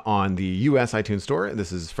 On the US iTunes Store.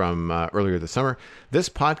 This is from earlier this summer. This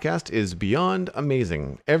podcast is beyond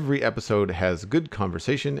amazing. Every episode has good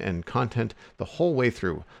conversation and content the whole way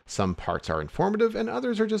through. Some parts are informative and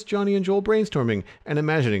others are just Jonny and Joel brainstorming and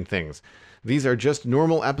imagining things. These are just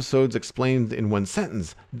normal episodes explained in one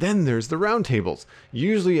sentence. Then there's the roundtables.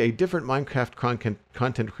 Usually a different Minecraft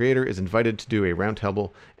content creator is invited to do a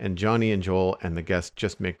roundtable, and Jonny and Joel and the guests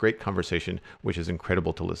just make great conversation, which is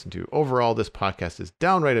incredible to listen to. Overall, this podcast is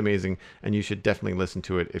downright amazing, and you should definitely listen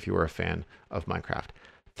to it if you are a fan of Minecraft.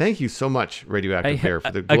 Thank you so much, Radioactive Bear, for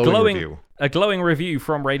the glowing review. A glowing review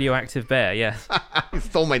from Radioactive Bear, yes. You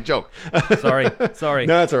stole my joke. Sorry. No, that's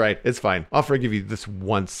all right. It's fine. I'll forgive you this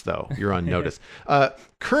once, though. You're on notice.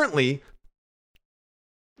 Currently,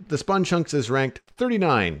 the Spawn Chunks is ranked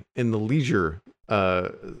 39 in the leisure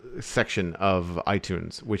section of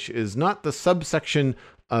iTunes, which is not the subsection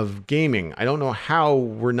of gaming. I don't know how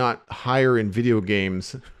we're not higher in video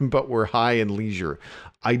games, but we're high in leisure.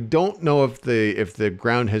 I don't know if the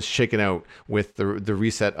ground has shaken out with the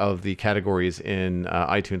reset of the categories in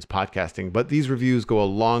iTunes podcasting, but these reviews go a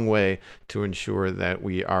long way to ensure that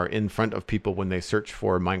we are in front of people when they search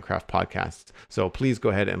for Minecraft podcasts. So please go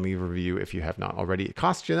ahead and leave a review if you have not already. It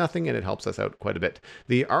costs you nothing and it helps us out quite a bit.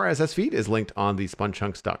 The RSS feed is linked on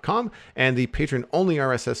thespawnchunks.com, and the patron-only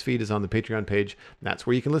RSS feed is on the Patreon page. That's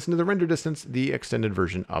where you can listen to the render distance, the extended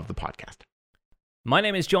version of the podcast. My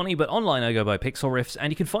name is Jonny, but online I go by Pixel Riffs,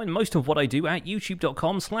 and you can find most of what I do at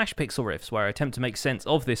youtube.com/pixelriffs, where I attempt to make sense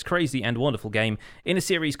of this crazy and wonderful game in a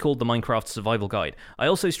series called the Minecraft Survival Guide. I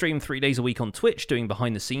also stream 3 days a week on Twitch doing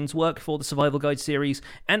behind-the-scenes work for the Survival Guide series,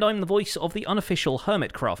 and I'm the voice of the unofficial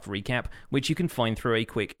Hermitcraft recap, which you can find through a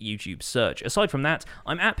quick YouTube search. Aside from that,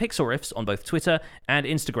 I'm at Pixel Riffs on both Twitter and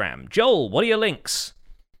Instagram. Joel, what are your links?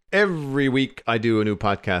 Every week I do a new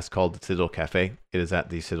podcast called The Sigil Cafe. It is at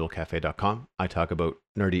thesigilcafe.com. I talk about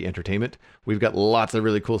nerdy entertainment. We've got lots of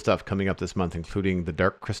really cool stuff coming up this month, including The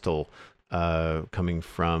Dark Crystal coming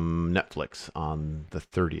from Netflix on the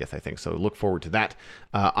 30th, I think. So look forward to that.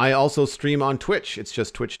 I also stream on Twitch. It's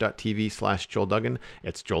just twitch.tv/Joel Duggan.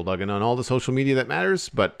 It's Joel Duggan on all the social media that matters,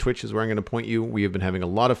 but Twitch is where I'm going to point you. We have been having a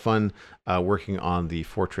lot of fun working on the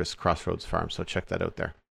Fortress Crossroads farm, so check that out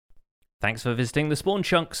there. Thanks for visiting the Spawn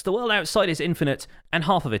Chunks. The world outside is infinite, and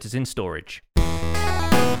half of it is in storage.